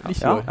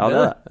Roar. Ja,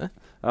 det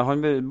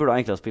han burde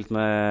egentlig ha spilt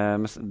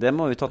med det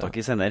må vi ta tak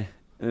I senere.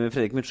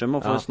 Fredrik Midtsjø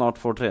må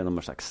snart få trøye nummer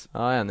 6.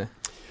 Ja, jeg enig.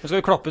 Men skal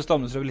vi klappe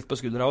Stamnesrøv litt på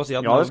skuldra og si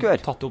at han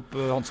har tatt opp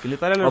hansken litt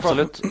der? Eller?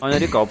 Absolutt. Han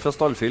rykket opp fra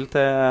stallfyll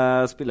til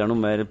spiller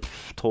nummer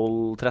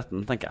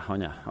 12-13, tenker jeg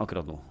han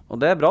akkurat nå. Og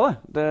det bra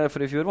det,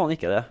 for I fjor var han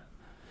ikke det.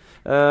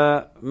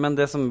 Men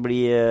det som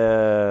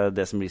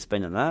blir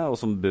spennende, og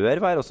som bør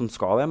være, og som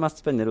skal være mest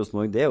spennende I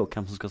Rosenborg, det jo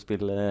hvem som skal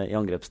spille I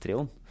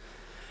angrepstrioen.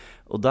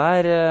 Og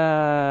der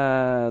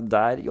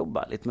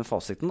jobber jeg litt med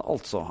fasiten,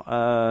 altså.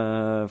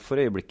 For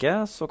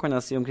øyeblikket så kan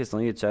jeg si om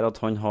Kristian Gytkjær at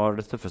han har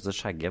det tøffeste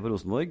skjegget på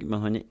Rosenborg, men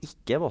han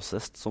ikke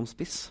vassest som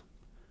spiss.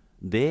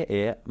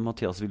 det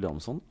Mathias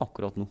Williamson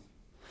akkurat nå.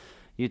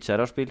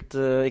 Gytkjær har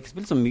ikke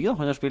spilt så mye da.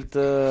 Han har spilt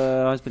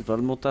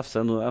vel mot FC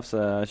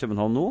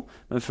København nå,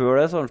 men før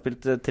det så har han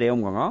spilt 3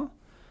 omganger.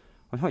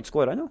 Han har ikke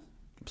skåret ennå.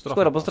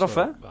 Skåret på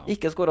straffe.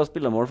 Ikke skåret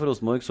spillemål for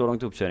Rosenborg så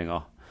langt I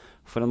oppkjøringen.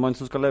 For en mann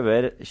som skal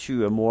levere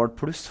 20 mål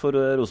pluss for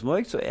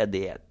Rosenborg, så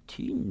det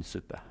tynn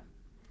suppe.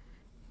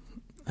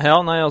 Ja,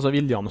 nei, altså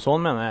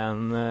Williamson mener jeg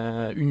en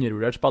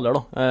undervurdert spiller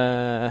da.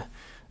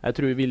 Jeg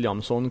tror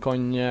Williamson kan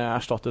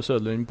erstatte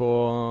Søderlund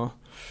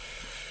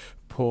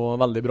på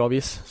veldig bra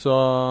vis. Så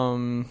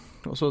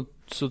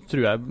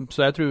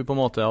jeg tror på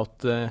en måte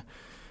at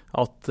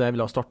jeg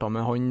ville ha startet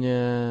med han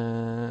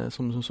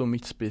som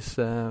midtspiss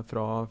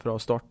fra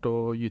start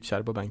og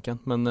Gytkjær på benken.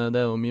 Men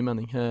det jo min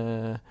mening.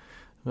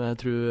 Jeg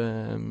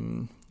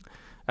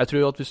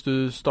tror at hvis du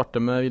starter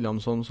med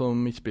Williamson som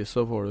midtspiss,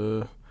 så får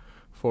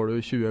du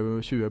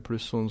 20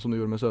 pluss sånn som du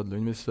gjorde med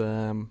Søderlund hvis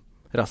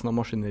resten av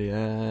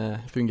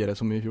maskineriet fungerer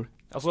som I fjor.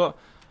 Altså,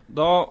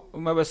 da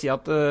må jeg bare si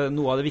at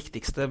noe av det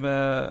viktigste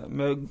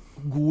med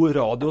god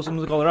radio, som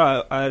du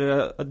kaller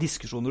det,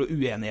 diskusjoner og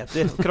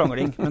uenigheter,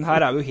 krangling. Men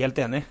her vi jo helt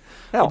enige.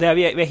 Ja. Og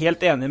vi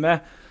helt enige med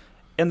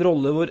en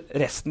rolle hvor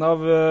resten av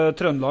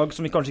Trøndelag,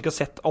 som vi kanskje ikke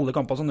har sett alle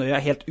kampene så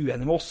nøye, helt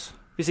uenige med oss.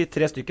 Vi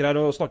sitter 3 stykker her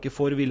og snakker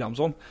for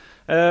Williamson.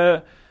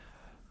 Jeg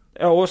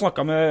har også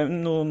snakket med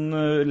noen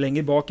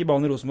lenger bak I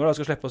banen I Rosenborg,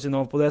 jeg skal slippe å si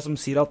navn på det, som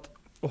sier at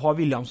å ha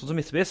Williamson som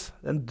midtspiss,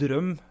 det en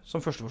drøm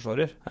som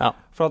førsteforsvarer. Ja.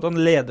 For at han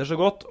leder så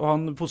godt, og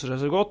han poserer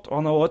så godt, og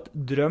han har også et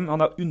drøm,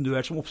 han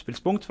undervurdert som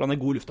oppspillspunkt, for han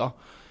god I lufta.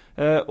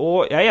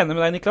 Og jeg enig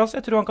med deg, Niklas,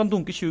 jeg tror han kan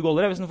dunke 20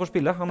 goller hvis han får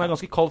spille. Han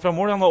ganske kald fra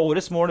mål, han var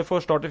årets mål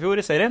for start I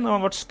fjor I serien, og han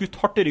har vært skutt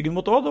hardt I ryggen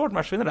mot Odd, og vært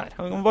matchvinner der.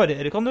 Han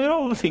varierer, kan gjøre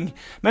alle ting.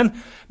 Men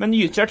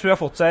Gytkjær tror jeg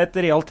har fått seg et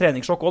realt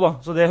treningssjokk også da,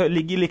 så det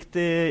ligger likt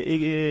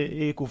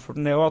I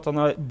kofferten det også, at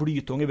han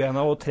blytung I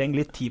bena og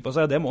trenger litt tid på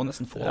seg, det må han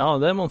nesten få. Ja,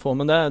 det må han få,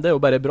 men det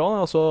jo bare bra,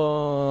 altså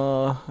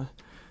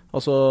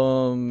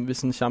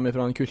hvis han kommer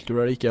fra en kultur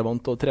der de ikke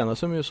vant til å trene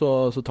så mye,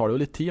 så tar det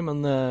jo litt tid,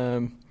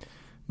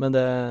 men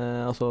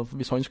altså,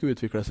 hvis han skulle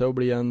utvikle seg og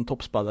bli en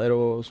toppspiller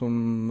som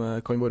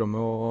kan være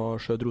med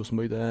og skjøte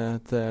Rosenborg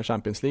til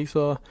Champions League,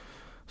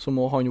 så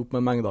må han opp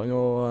med mengdene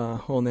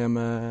og ned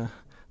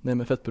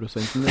med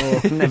fettprosenten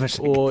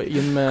og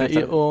inn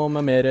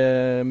med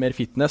mer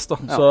fitness da.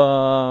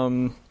 Ja.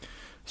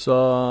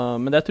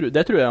 Men det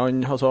tror jeg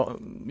han, altså,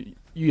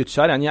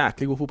 Gytkjær en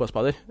jæklig god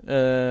fotballspiller.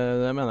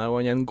 Det mener jeg, og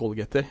han en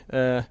goalgetter.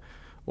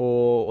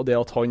 Og det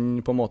at han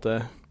på en måte,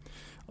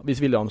 hvis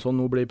Williamson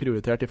nå blir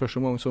prioritert I første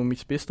omgang som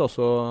midtspiss, da,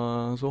 så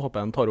håper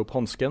jeg han tar opp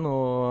hansken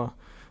og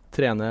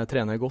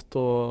trener godt,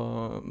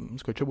 og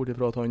skal ikke bort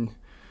ifra at han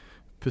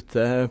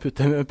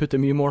putter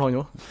mye mål han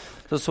også.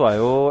 Så jeg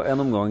jo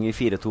en omgang I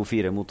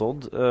 4-2-4 mot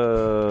Odd.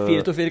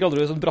 4-2-4 kaller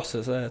du det som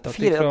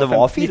brassetaktikk? Det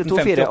var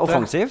 4-2-4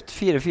 offensivt,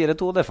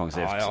 4-4-2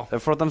 defensivt. Ja.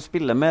 For at de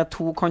spiller med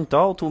 2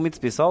 kanter og 2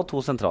 midtspisser og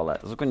 2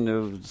 sentrale. Så kan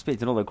du spille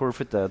til rolle hvor du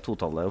flytter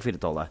 2-tallet og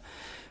 4-tallet.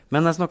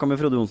 Men jeg snakket med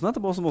Frode Jonsen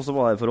etterpå, som også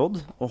var her for Odd,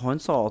 og han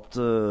sa at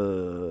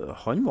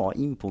han var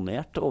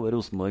imponert over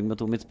Rosenborg med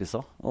 2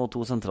 midtspisser og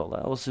 2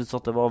 sentrale, og syntes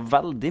at det var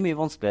veldig mye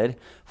vanskeligere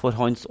for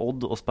hans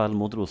Odd å spille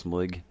mot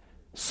Rosenborg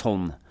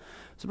sånn.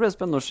 Så ble det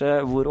spennende å se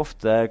hvor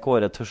ofte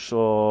Kåre tørs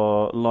å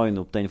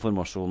line opp den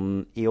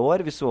formasjonen I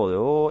år. Vi så det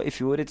jo I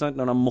fjor, ikke sant,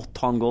 når de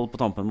måtte ha en goal på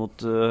tampen mot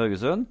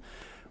Haugesund,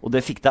 og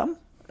det fikk de.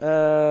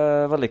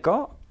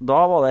 Vellykket. Da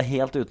var det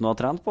helt uten å ha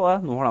trent på det.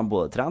 Nå har de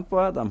både trent på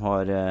det, de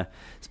har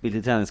spilt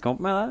I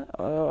treningskamp med det,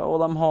 og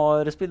de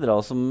har spillere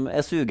som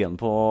sugen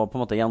på en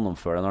måte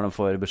gjennomføre det når de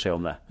får beskjed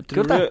om det.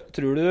 Tror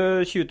du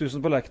 20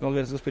 000 på Lerkendal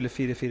vil spille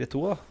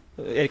 4-4-2 da?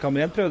 Erik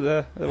Hamrén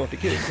prøvde, det var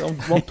ikke, han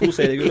vant 2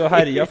 seriegull og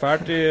herja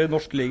fælt I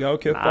norsk liga og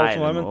cup og alt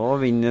sånt. Nei, å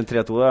vinne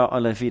 3-2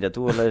 eller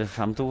 4-2 eller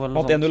 5-2 eller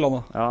noe sånt. 1-0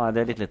 da. Ja,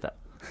 det litt lite.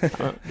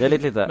 Det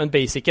litt lite. Men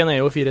basicen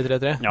jo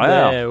 4-3-3. Ja.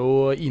 Det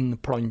jo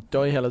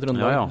innplantet I hele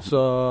Trøndelag. Ja. Så,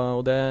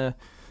 og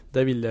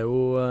det vil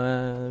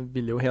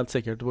jo helt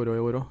sikkert være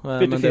I år også.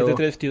 Spilte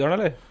 4-3-3 Tydalen,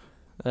 eller?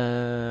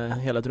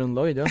 Hele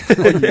Trøndelag, ja.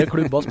 Alle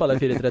klubber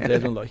spiller 4-3-3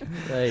 I Trøndelag.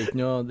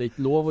 Det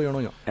ikke lov å gjøre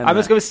noe annet. Nei,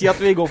 men skal vi si at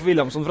vi går for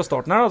Williamson fra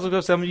starten her, da, så skal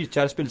vi se om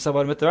Gytkjær spiller seg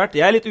varm etter hvert.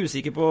 Jeg litt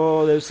usikker på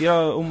det du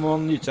sier,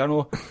 om Gytkjær nå,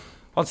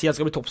 han sier at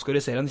skal bli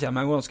toppskårer I serien, det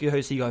kommer en ganske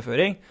høy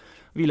sigarføring.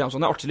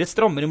 Williamson artig litt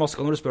strammere I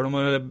maska når du spør om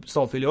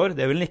stallfyll I år,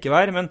 det vil han ikke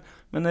være,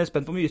 men jeg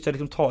spent på om Gytkjær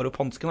liksom tar opp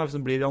hansken hvis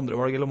han blir I andre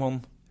valg, eller om han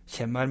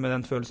kommer her med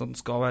den følelsen at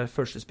han skal være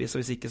førstespiss,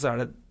 og hvis ikke så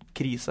det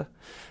krise.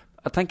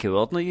 Jeg tenker jo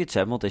at når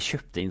Gytkjær på en måte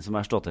kjøpte inn som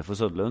erstatter for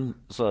Søderlund,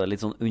 så det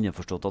litt sånn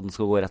underforstått at han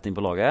skal gå rett inn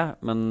på laget,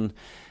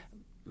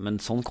 men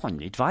sånn kan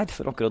det ikke være,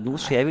 for akkurat nå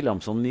ser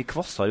Williamson mye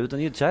kvassere ut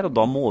enn Gytkjær, og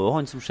da må jo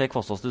han som ser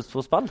kvassast ut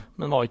få spill.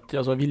 Men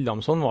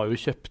Williamson var jo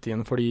kjøpt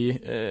inn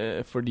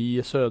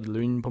fordi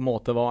Søderlund på en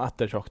måte var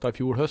ettertraktet I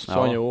fjor høst,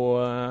 så han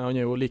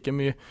jo like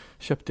mye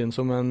kjøpt inn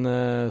som en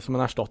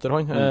erstatter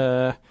han.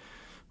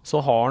 Så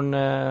har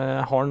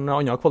han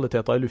andre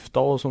kvaliteter I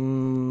lufta, og som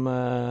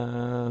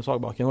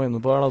Sagbakken var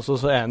inne på her, så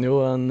han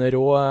jo en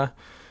rå,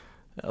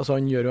 altså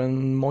han gjør jo en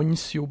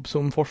mannsjobb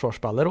som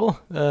forsvarsspiller også,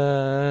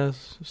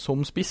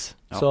 som spiss.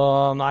 Ja. Så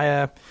nei,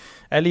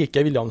 Jeg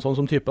liker Williamson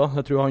som type.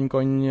 Jeg tror han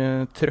kan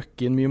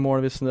trykke inn mye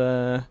mål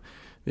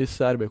hvis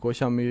RBK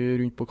kommer mye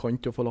rundt på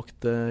kant og får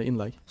lagt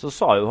innlegg. Så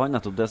sa jo han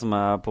nettopp det som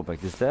jeg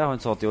påpekte i sted. Han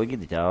sa at i år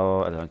gidder ikke jeg,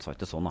 eller han sa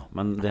ikke sånn da,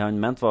 men det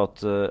han mente var at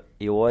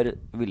i år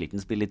vil ikke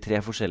han spille i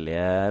 3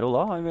 forskjellige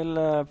roller.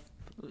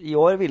 I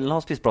år vil han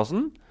ha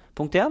spissplassen,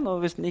 punkt 1,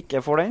 og hvis han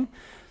ikke får den,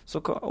 så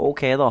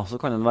ok da, så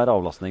kan det være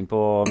avlastning på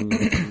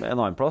en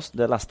annen plass.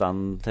 Det leste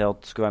han til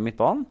at skulle være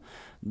midtbanen.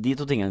 De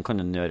 2 tingene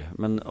kan han gjøre,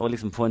 men å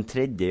liksom få en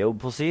tredje jobb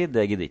på si,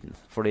 det gidder ikke han.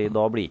 Fordi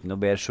da blir ikke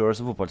noe bedre selv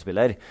som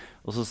fotballspiller.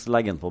 Og så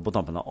legger han på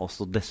tampen, og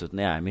så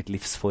dessuten er jeg i mitt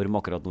livsform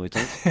akkurat nå, ikke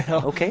sant?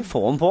 Ja. Ok, få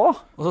han på!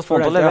 Og så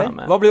får han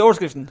levere. Hva blir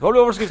overskriften? Hva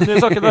blir overskriften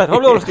i saken der? Hva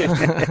blir overskriften?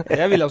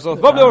 Jeg vil altså.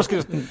 Hva blir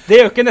overskriften? Det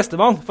gjør ikke neste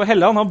mann, for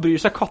Helland, han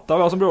bryr seg katta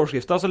av hva som blir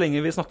overskriften så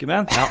lenge vi snakker med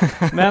han. Ja.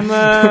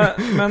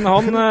 Men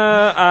han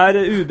er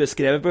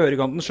ubeskrevet på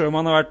høyrekanten, selv om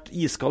han har vært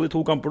iskald i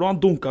 2 kamper nå.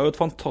 Han dunket jo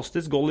et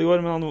fantastisk goal i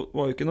år, men han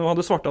var jo ikke noe, han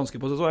hadde svarte hansker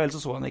på seg, så ellers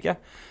så han ikke.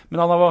 Men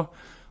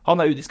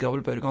han er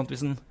udiskrabel på høyrekant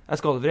hvis han er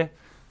skadefri.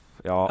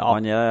 Ja,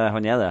 han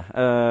er det.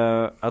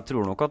 Jeg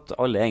tror nok at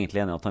alle er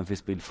egentlig enige at han fikk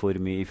spille for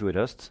mye i fjor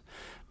høst.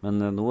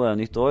 Men nå er det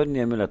nytt år,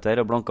 nye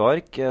muligheter og blanke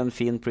ark. En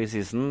fin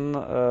preseason.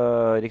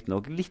 Riktig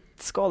nok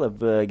litt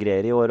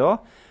skadegreier i år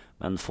også.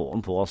 Men få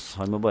han på oss.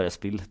 Han må bare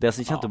spille. Det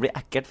som kommer til å bli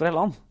ekkelt for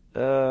hele han,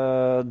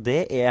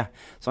 det er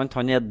sant,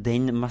 han er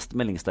den mest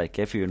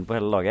meldingssterke fyren på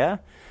hele laget.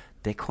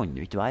 Det kan du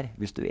ikke være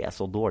hvis du er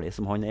så dårlig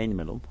som han er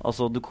innimellom.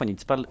 Altså, du kan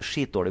ikke spille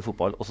skitdårlig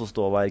fotball og så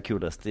stå og være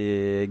kulest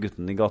i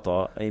gutten i gata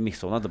i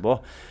mixzone etterpå.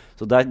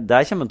 Så der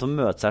kommer han til å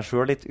møte seg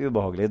selv litt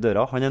ubehagelig i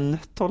døra. Han er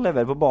nødt til å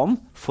levere på banen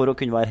for å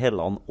kunne være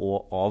Helland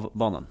og av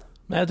banen.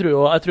 Men jeg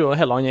tror jo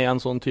Helland er en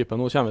sånn type,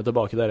 nå kommer vi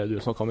tilbake til det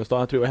du snakket om i sted,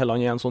 jeg tror jo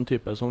Helland er en sånn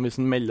type som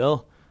hvis han melder,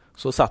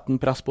 så setter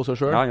han press på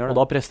seg selv, og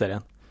da presterer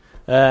han.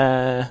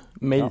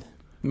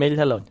 Meld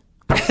Helland.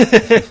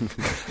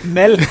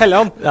 Meld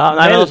Helland. Ja,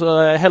 nei, altså,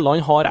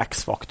 Helland har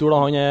X-faktor da.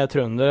 Han er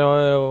trønder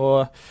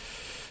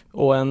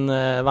og en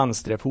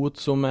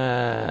venstrefot som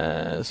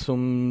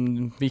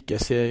vi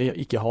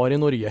ikke har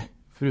i Norge,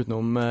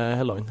 forutenom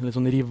Helland. Litt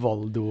sånn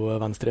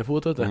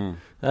Rivaldo-venstrefot, vet du.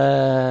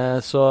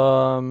 Så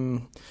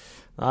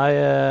nei,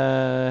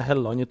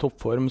 Helland i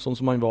toppform, sånn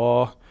som han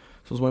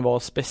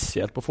var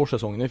spesielt på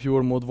forsesongen i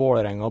fjor mot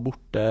Vålerenga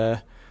borte.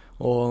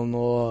 Og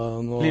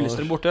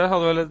Lillestrøm borte,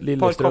 hadde vel et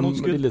par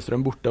kanonskudd.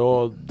 Lillestrøm borte,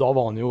 og da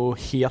var han jo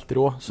helt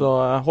rå. Så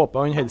jeg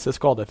håper han holder seg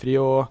skadefri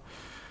og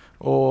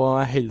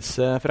holder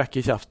seg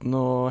frekk i kjeften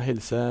og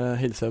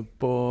holder seg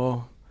på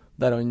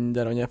der han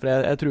er. For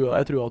jeg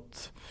tror at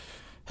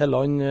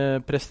Helland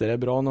presterer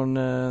bra når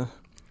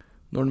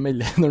han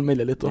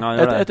melder litt.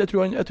 Jeg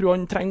tror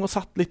han trenger å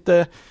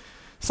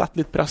sette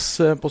litt press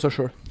på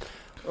seg selv.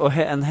 Og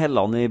en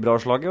Helland i bra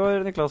slag i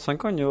år, Niklas, han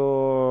kan jo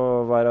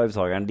være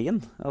arvsageren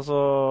din. Altså,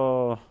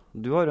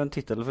 du har jo en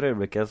titel for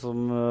øyeblikket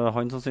som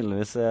han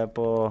sannsynligvis er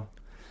på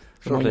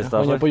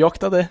shortlista. Han er på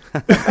jakt av det.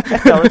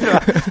 Ja, det tror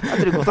jeg. Jeg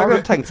tror godt han har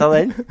tenkt seg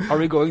den. Are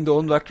we going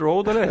down that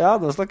road, eller? Ja,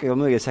 nå snakker vi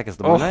om Norges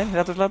kjekkeste mann her,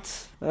 rett og slett.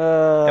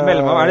 Jeg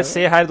melder meg, er det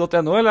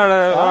seher.no, eller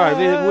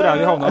hvor er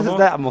vi havnet nå?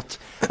 Det er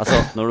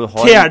altså, når du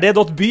har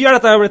TRD.by er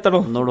dette blitt der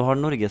nå. Når du har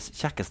Norges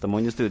kjekkeste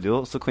mann i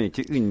studio, så kan du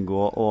ikke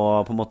unngå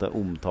å på en måte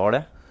omtale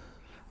det.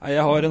 Nei,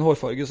 jeg har en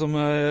hårfarge som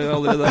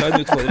allerede er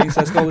en utfordring,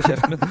 så jeg skal holde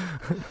kjeften min.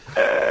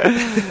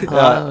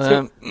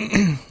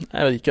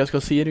 Jeg vet ikke hva jeg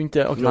skal si rundt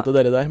det, akkurat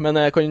det der,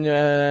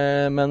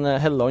 men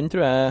Helland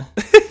tror jeg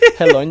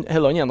Helland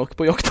er nok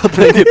på jakt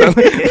etter den typen.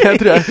 Jeg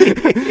tror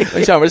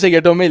han kommer vel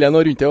sikkert til å melde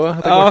noe rundt det også.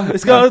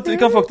 Ja, vi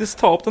kan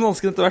faktisk ta opp den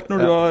hansken etter hvert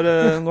når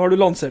nå har du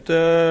lansert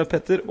det,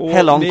 Petter.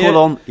 Helland,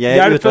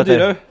 hjelp fra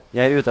Dyrhaug.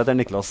 Jeg er ute etter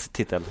Niklas'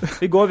 titel.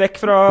 Vi går vekk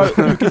fra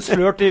ukens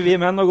flørt til vi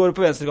menn og går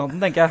på venstrekanten,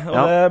 tenker jeg. Og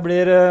det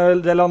blir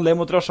Delanlé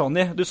mot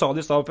Rashani. Du sa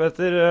det i stad,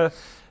 Petter.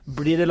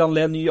 Blir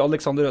Delanlé ny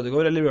Alexander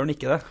Rødegaard, eller gjør han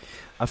ikke det?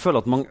 Jeg føler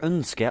at mange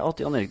ønsker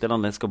at Jan Erik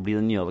Delanlé skal bli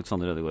den nye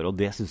Alexander Rødegaard, og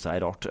det synes jeg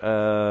er rart.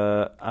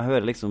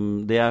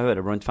 Det jeg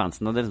hører blant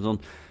fansen, det er liksom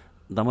sånn,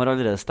 de har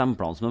allerede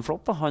stemplet han som en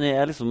flopp. Da. Han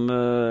er liksom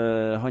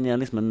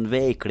en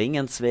veikling,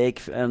 en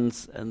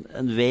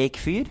veik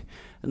fyr.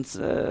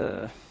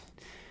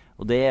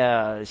 Og det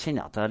kjenner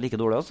jeg at jeg er like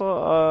dårlig. Altså.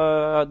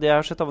 Det jeg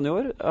har sett av han i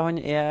år, han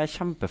er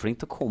kjempeflink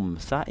til å komme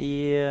seg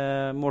i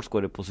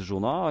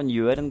målskårerposisjoner. Han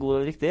gjør en god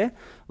og riktig.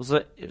 Og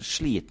så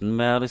sliter han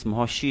med liksom,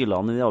 å ha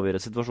kylene i de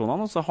avgjørende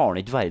situasjonene. Og så har han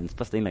ikke verdens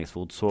beste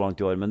innleggsfot så langt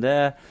i år. Men det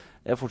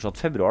er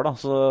fortsatt februar, da,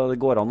 så det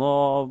går an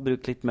å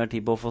bruke litt mer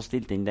tid på å få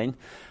stilt inn den.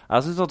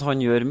 Jeg synes at han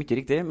gjør mye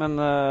riktig, men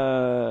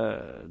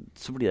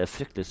så blir det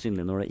fryktelig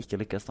synlig når det ikke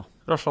lykkes. Da.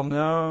 Rashani,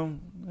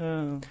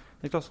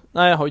 Niklas?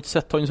 Nei, jeg har ikke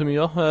sett han så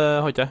mye,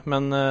 har ikke jeg.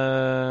 Men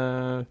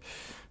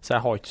så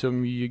jeg har ikke så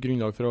mye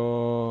grunnlag for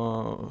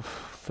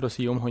å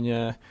si om han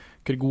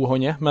hvor god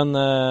han er. Men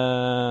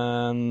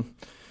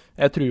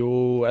jeg tror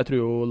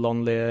jo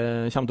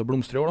Lanley kommer til å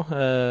blomstre i år, da.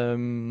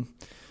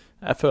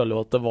 Jeg føler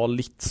jo at det var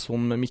litt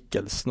sånn med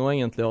Mikkelsen nå,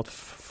 egentlig, at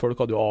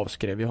folk hadde jo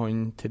avskrevet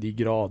han til de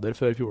grader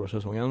før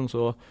fjorårssesongen,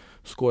 så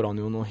skåret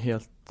han jo noe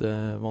helt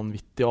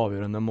vanvittig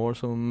avgjørende mål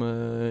som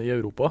i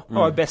Europa.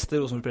 Han var beste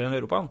Rosenborg-spilleren i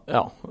Europa.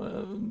 Ja,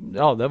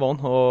 det var han,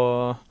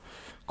 og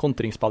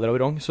kontringsspiller av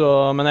rang.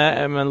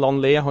 Men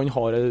Lanley, han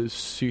har et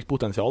sykt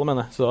potensial,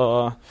 mener jeg. Så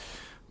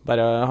det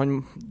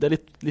er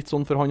litt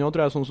sånn for han også,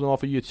 tror jeg, sånn som det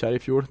var for Gytkjær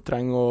i fjor.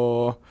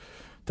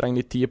 Trenger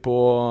litt tid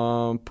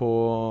på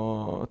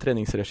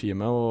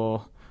treningsregimet,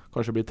 og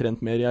kanskje bli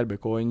trent mer i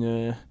RBK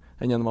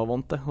enn han var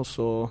vant til. Og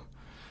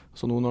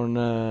så nå når han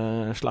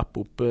slipper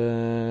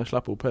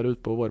opp her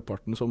ute på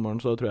vårparten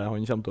sommeren, så tror jeg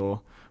han kommer til å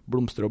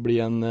blomstre og bli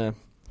en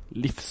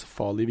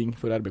livsfarlig ving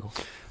for RBK.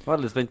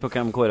 Veldig spent på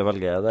hvem Kåre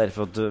velger der,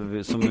 for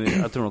jeg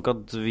tror nok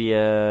at vi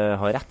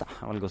har rett.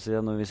 Jeg velger å si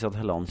det, når vi sier at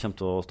Helland kommer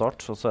til å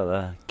starte, så er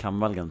det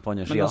hvem velger han på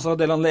andre siden. Men altså,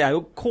 Delanley er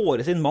jo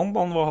Kåre sin mann,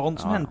 det var han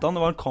som hentet han,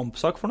 det var en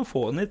kampsak for å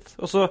få han hit.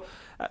 Og så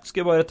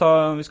skal jeg bare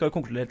vi skal jo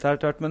konkludere litt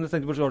her, men jeg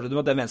tenkte på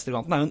at den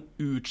venstrekanten er jo en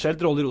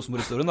utskjelt rolle i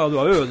Rosenborg-historien. Du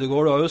har jo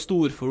Ødegaard, du har jo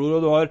Storflor,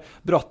 og du har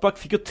Brattbakk,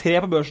 fikk jo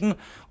 3 på børsen,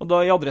 og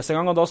da i adresse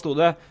en gang, og da sto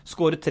det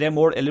skåret 3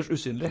 mål, ellers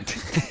usynlig.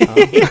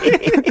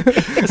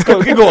 Det skal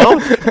jo ikke gå an.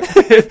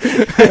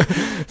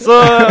 Så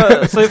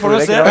vi får jo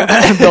se.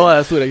 Da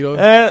er det store grov.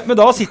 Men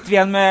da sitter vi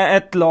igjen med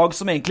et lag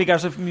som egentlig ikke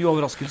er så mye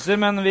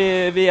overraskelser, men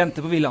vi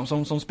endte på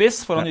Williamson som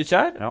spiss foran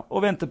Gytkjær, og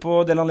vi endte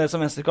på Delanley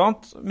som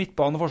venstrekant.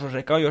 Midtbane og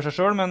forsvarsrekka gjør seg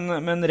selv,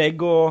 men Regg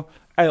og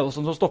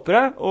Eiolsson som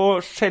stoppere,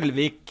 og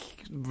Skjelvik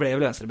ble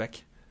vel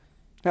venstrebekk.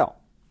 Ja,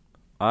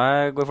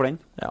 jeg går for den.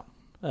 Ja,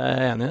 jeg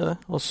er enig i det.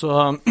 Og så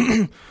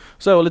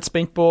er jeg jo litt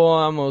spent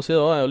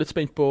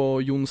på,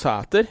 Jon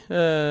Sæter,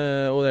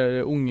 og det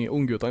er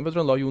ungguttene på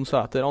Trøndelag, Jon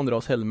Sæter,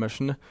 Andreas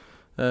Helmersen,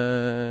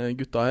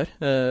 gutta her.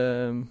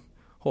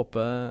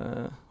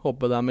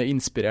 Håper de er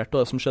inspirert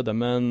av det som skjedde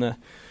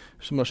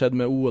som har skjedd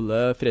med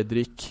Ole,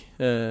 Fredrik,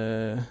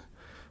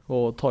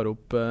 og tar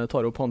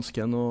opp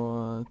hansken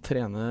og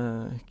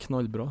trener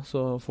knallbra.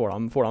 Så får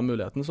de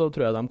muligheten, så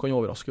tror jeg de kan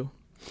overraske.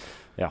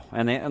 Ja,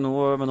 enig. Men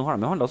nå har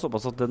de jo handlet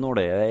såpass at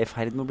nåløyet er i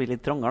ferd med å bli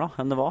litt trangere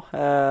enn det var.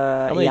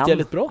 Men ikke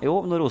litt bra?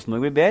 Jo, når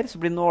Rosenborg blir bedre, så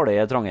blir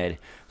nåløyet trangere.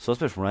 Så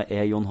spørsmålet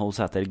er Jon Hov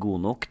Sæter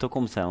god nok til å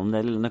komme seg gjennom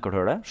det lille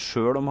nøkkelhølet,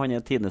 selv om han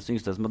er tidenes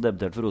yngste som har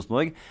debutert for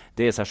Rosenborg.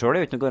 Det i seg selv er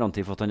jo ikke noen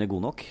garanti for at han er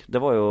god nok. Det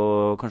var jo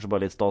kanskje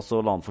bare litt stas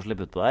å la han få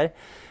slippe ut på det her.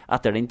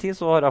 Etter den tid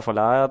så har i hvert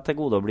fall jeg til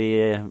gode å bli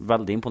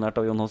veldig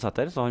imponert av Jon Hov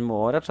Sæter, så han må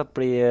rett og slett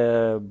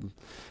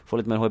få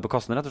litt mer hår på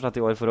kassen rett og slett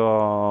i år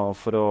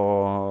for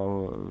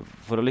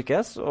å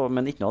lykkes,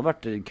 men ikke noe hadde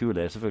vært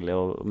kulere selvfølgelig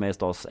og mer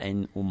stas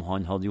enn om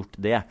han hadde gjort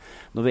det.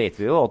 Nå vet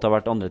vi jo at det har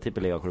vært andre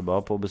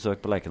tippeligaklubber på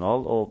besøk på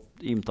Lerkendal og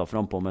ymta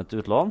frem på med et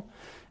utlån.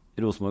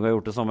 Rosenborg har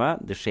gjort det samme.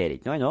 Det skjer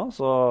ikke noe annet,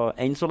 så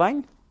enn så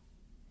lenge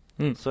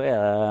så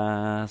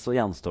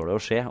gjenstår det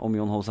å se om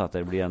Jon Hov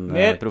Sæter blir en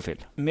profil.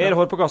 Mer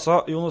hår på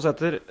kassa, Jon Hov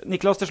Sæter.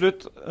 Niklas, til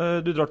slutt,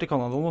 du drar til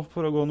Canada nå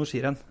for å gå noe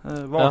skirenn.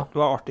 Hva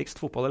er artigst,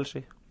 fotball eller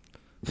ski?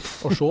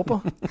 Å se på?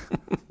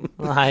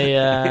 Nei,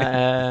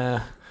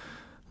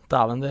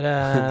 dæven,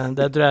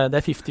 det tror jeg det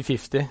er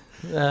 50-50.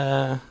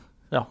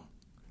 Ja.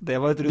 Det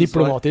var et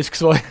diplomatisk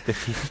svar.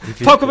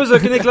 Takk for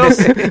besøket,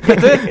 Niklas.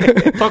 Petter,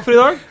 takk for i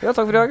dag. Ja,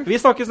 takk for i dag. Vi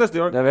snakkes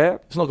neste gang. Vi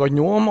snakker ikke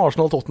noe om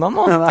Arsenal-Tottenham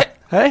nå. Nei.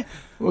 Hei,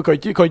 vi kan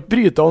ikke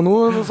bryte av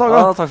noe,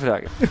 Saga. Ja, takk for i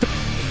dag.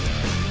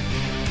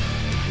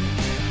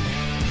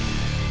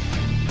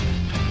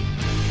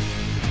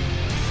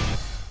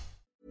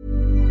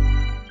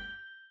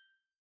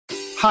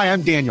 Hi,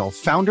 I'm Daniel,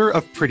 founder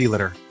of Pretty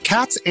Litter.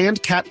 Cats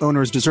and cat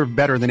owners deserve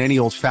better than any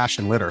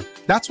old-fashioned litter.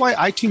 That's why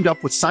I teamed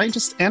up with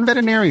scientists and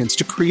veterinarians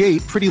to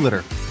create Pretty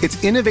Litter.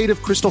 Its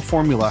innovative crystal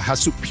formula has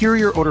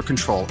superior odor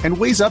control and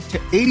weighs up to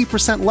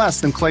 80%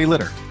 less than clay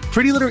litter.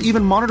 Pretty Litter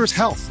even monitors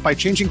health by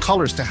changing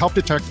colors to help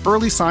detect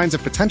early signs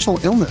of potential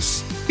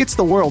illness. It's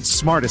the world's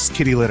smartest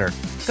kitty litter.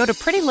 Go to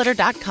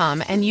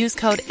prettylitter.com and use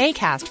code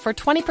ACAST for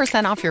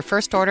 20% off your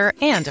first order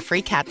and a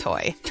free cat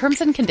toy. Terms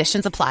and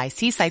conditions apply.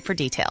 See site for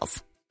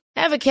details.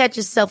 Ever catch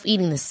yourself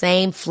eating the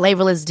same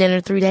flavorless dinner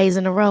 3 days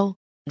in a row?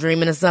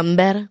 Dreaming of something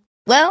better?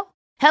 Well,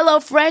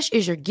 HelloFresh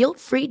is your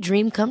guilt-free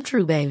dream come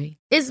true, baby.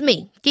 It's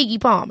me, Keke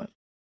Palmer.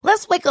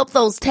 Let's wake up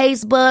those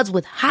taste buds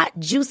with hot,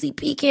 juicy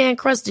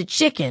pecan-crusted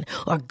chicken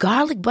or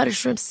garlic butter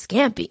shrimp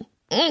scampi.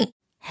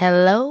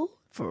 Hello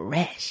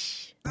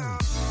Fresh.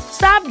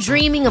 Stop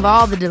dreaming of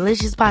all the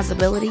delicious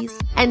possibilities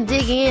and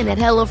dig in at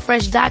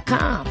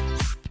HelloFresh.com.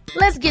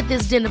 Let's get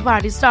this dinner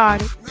party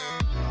started.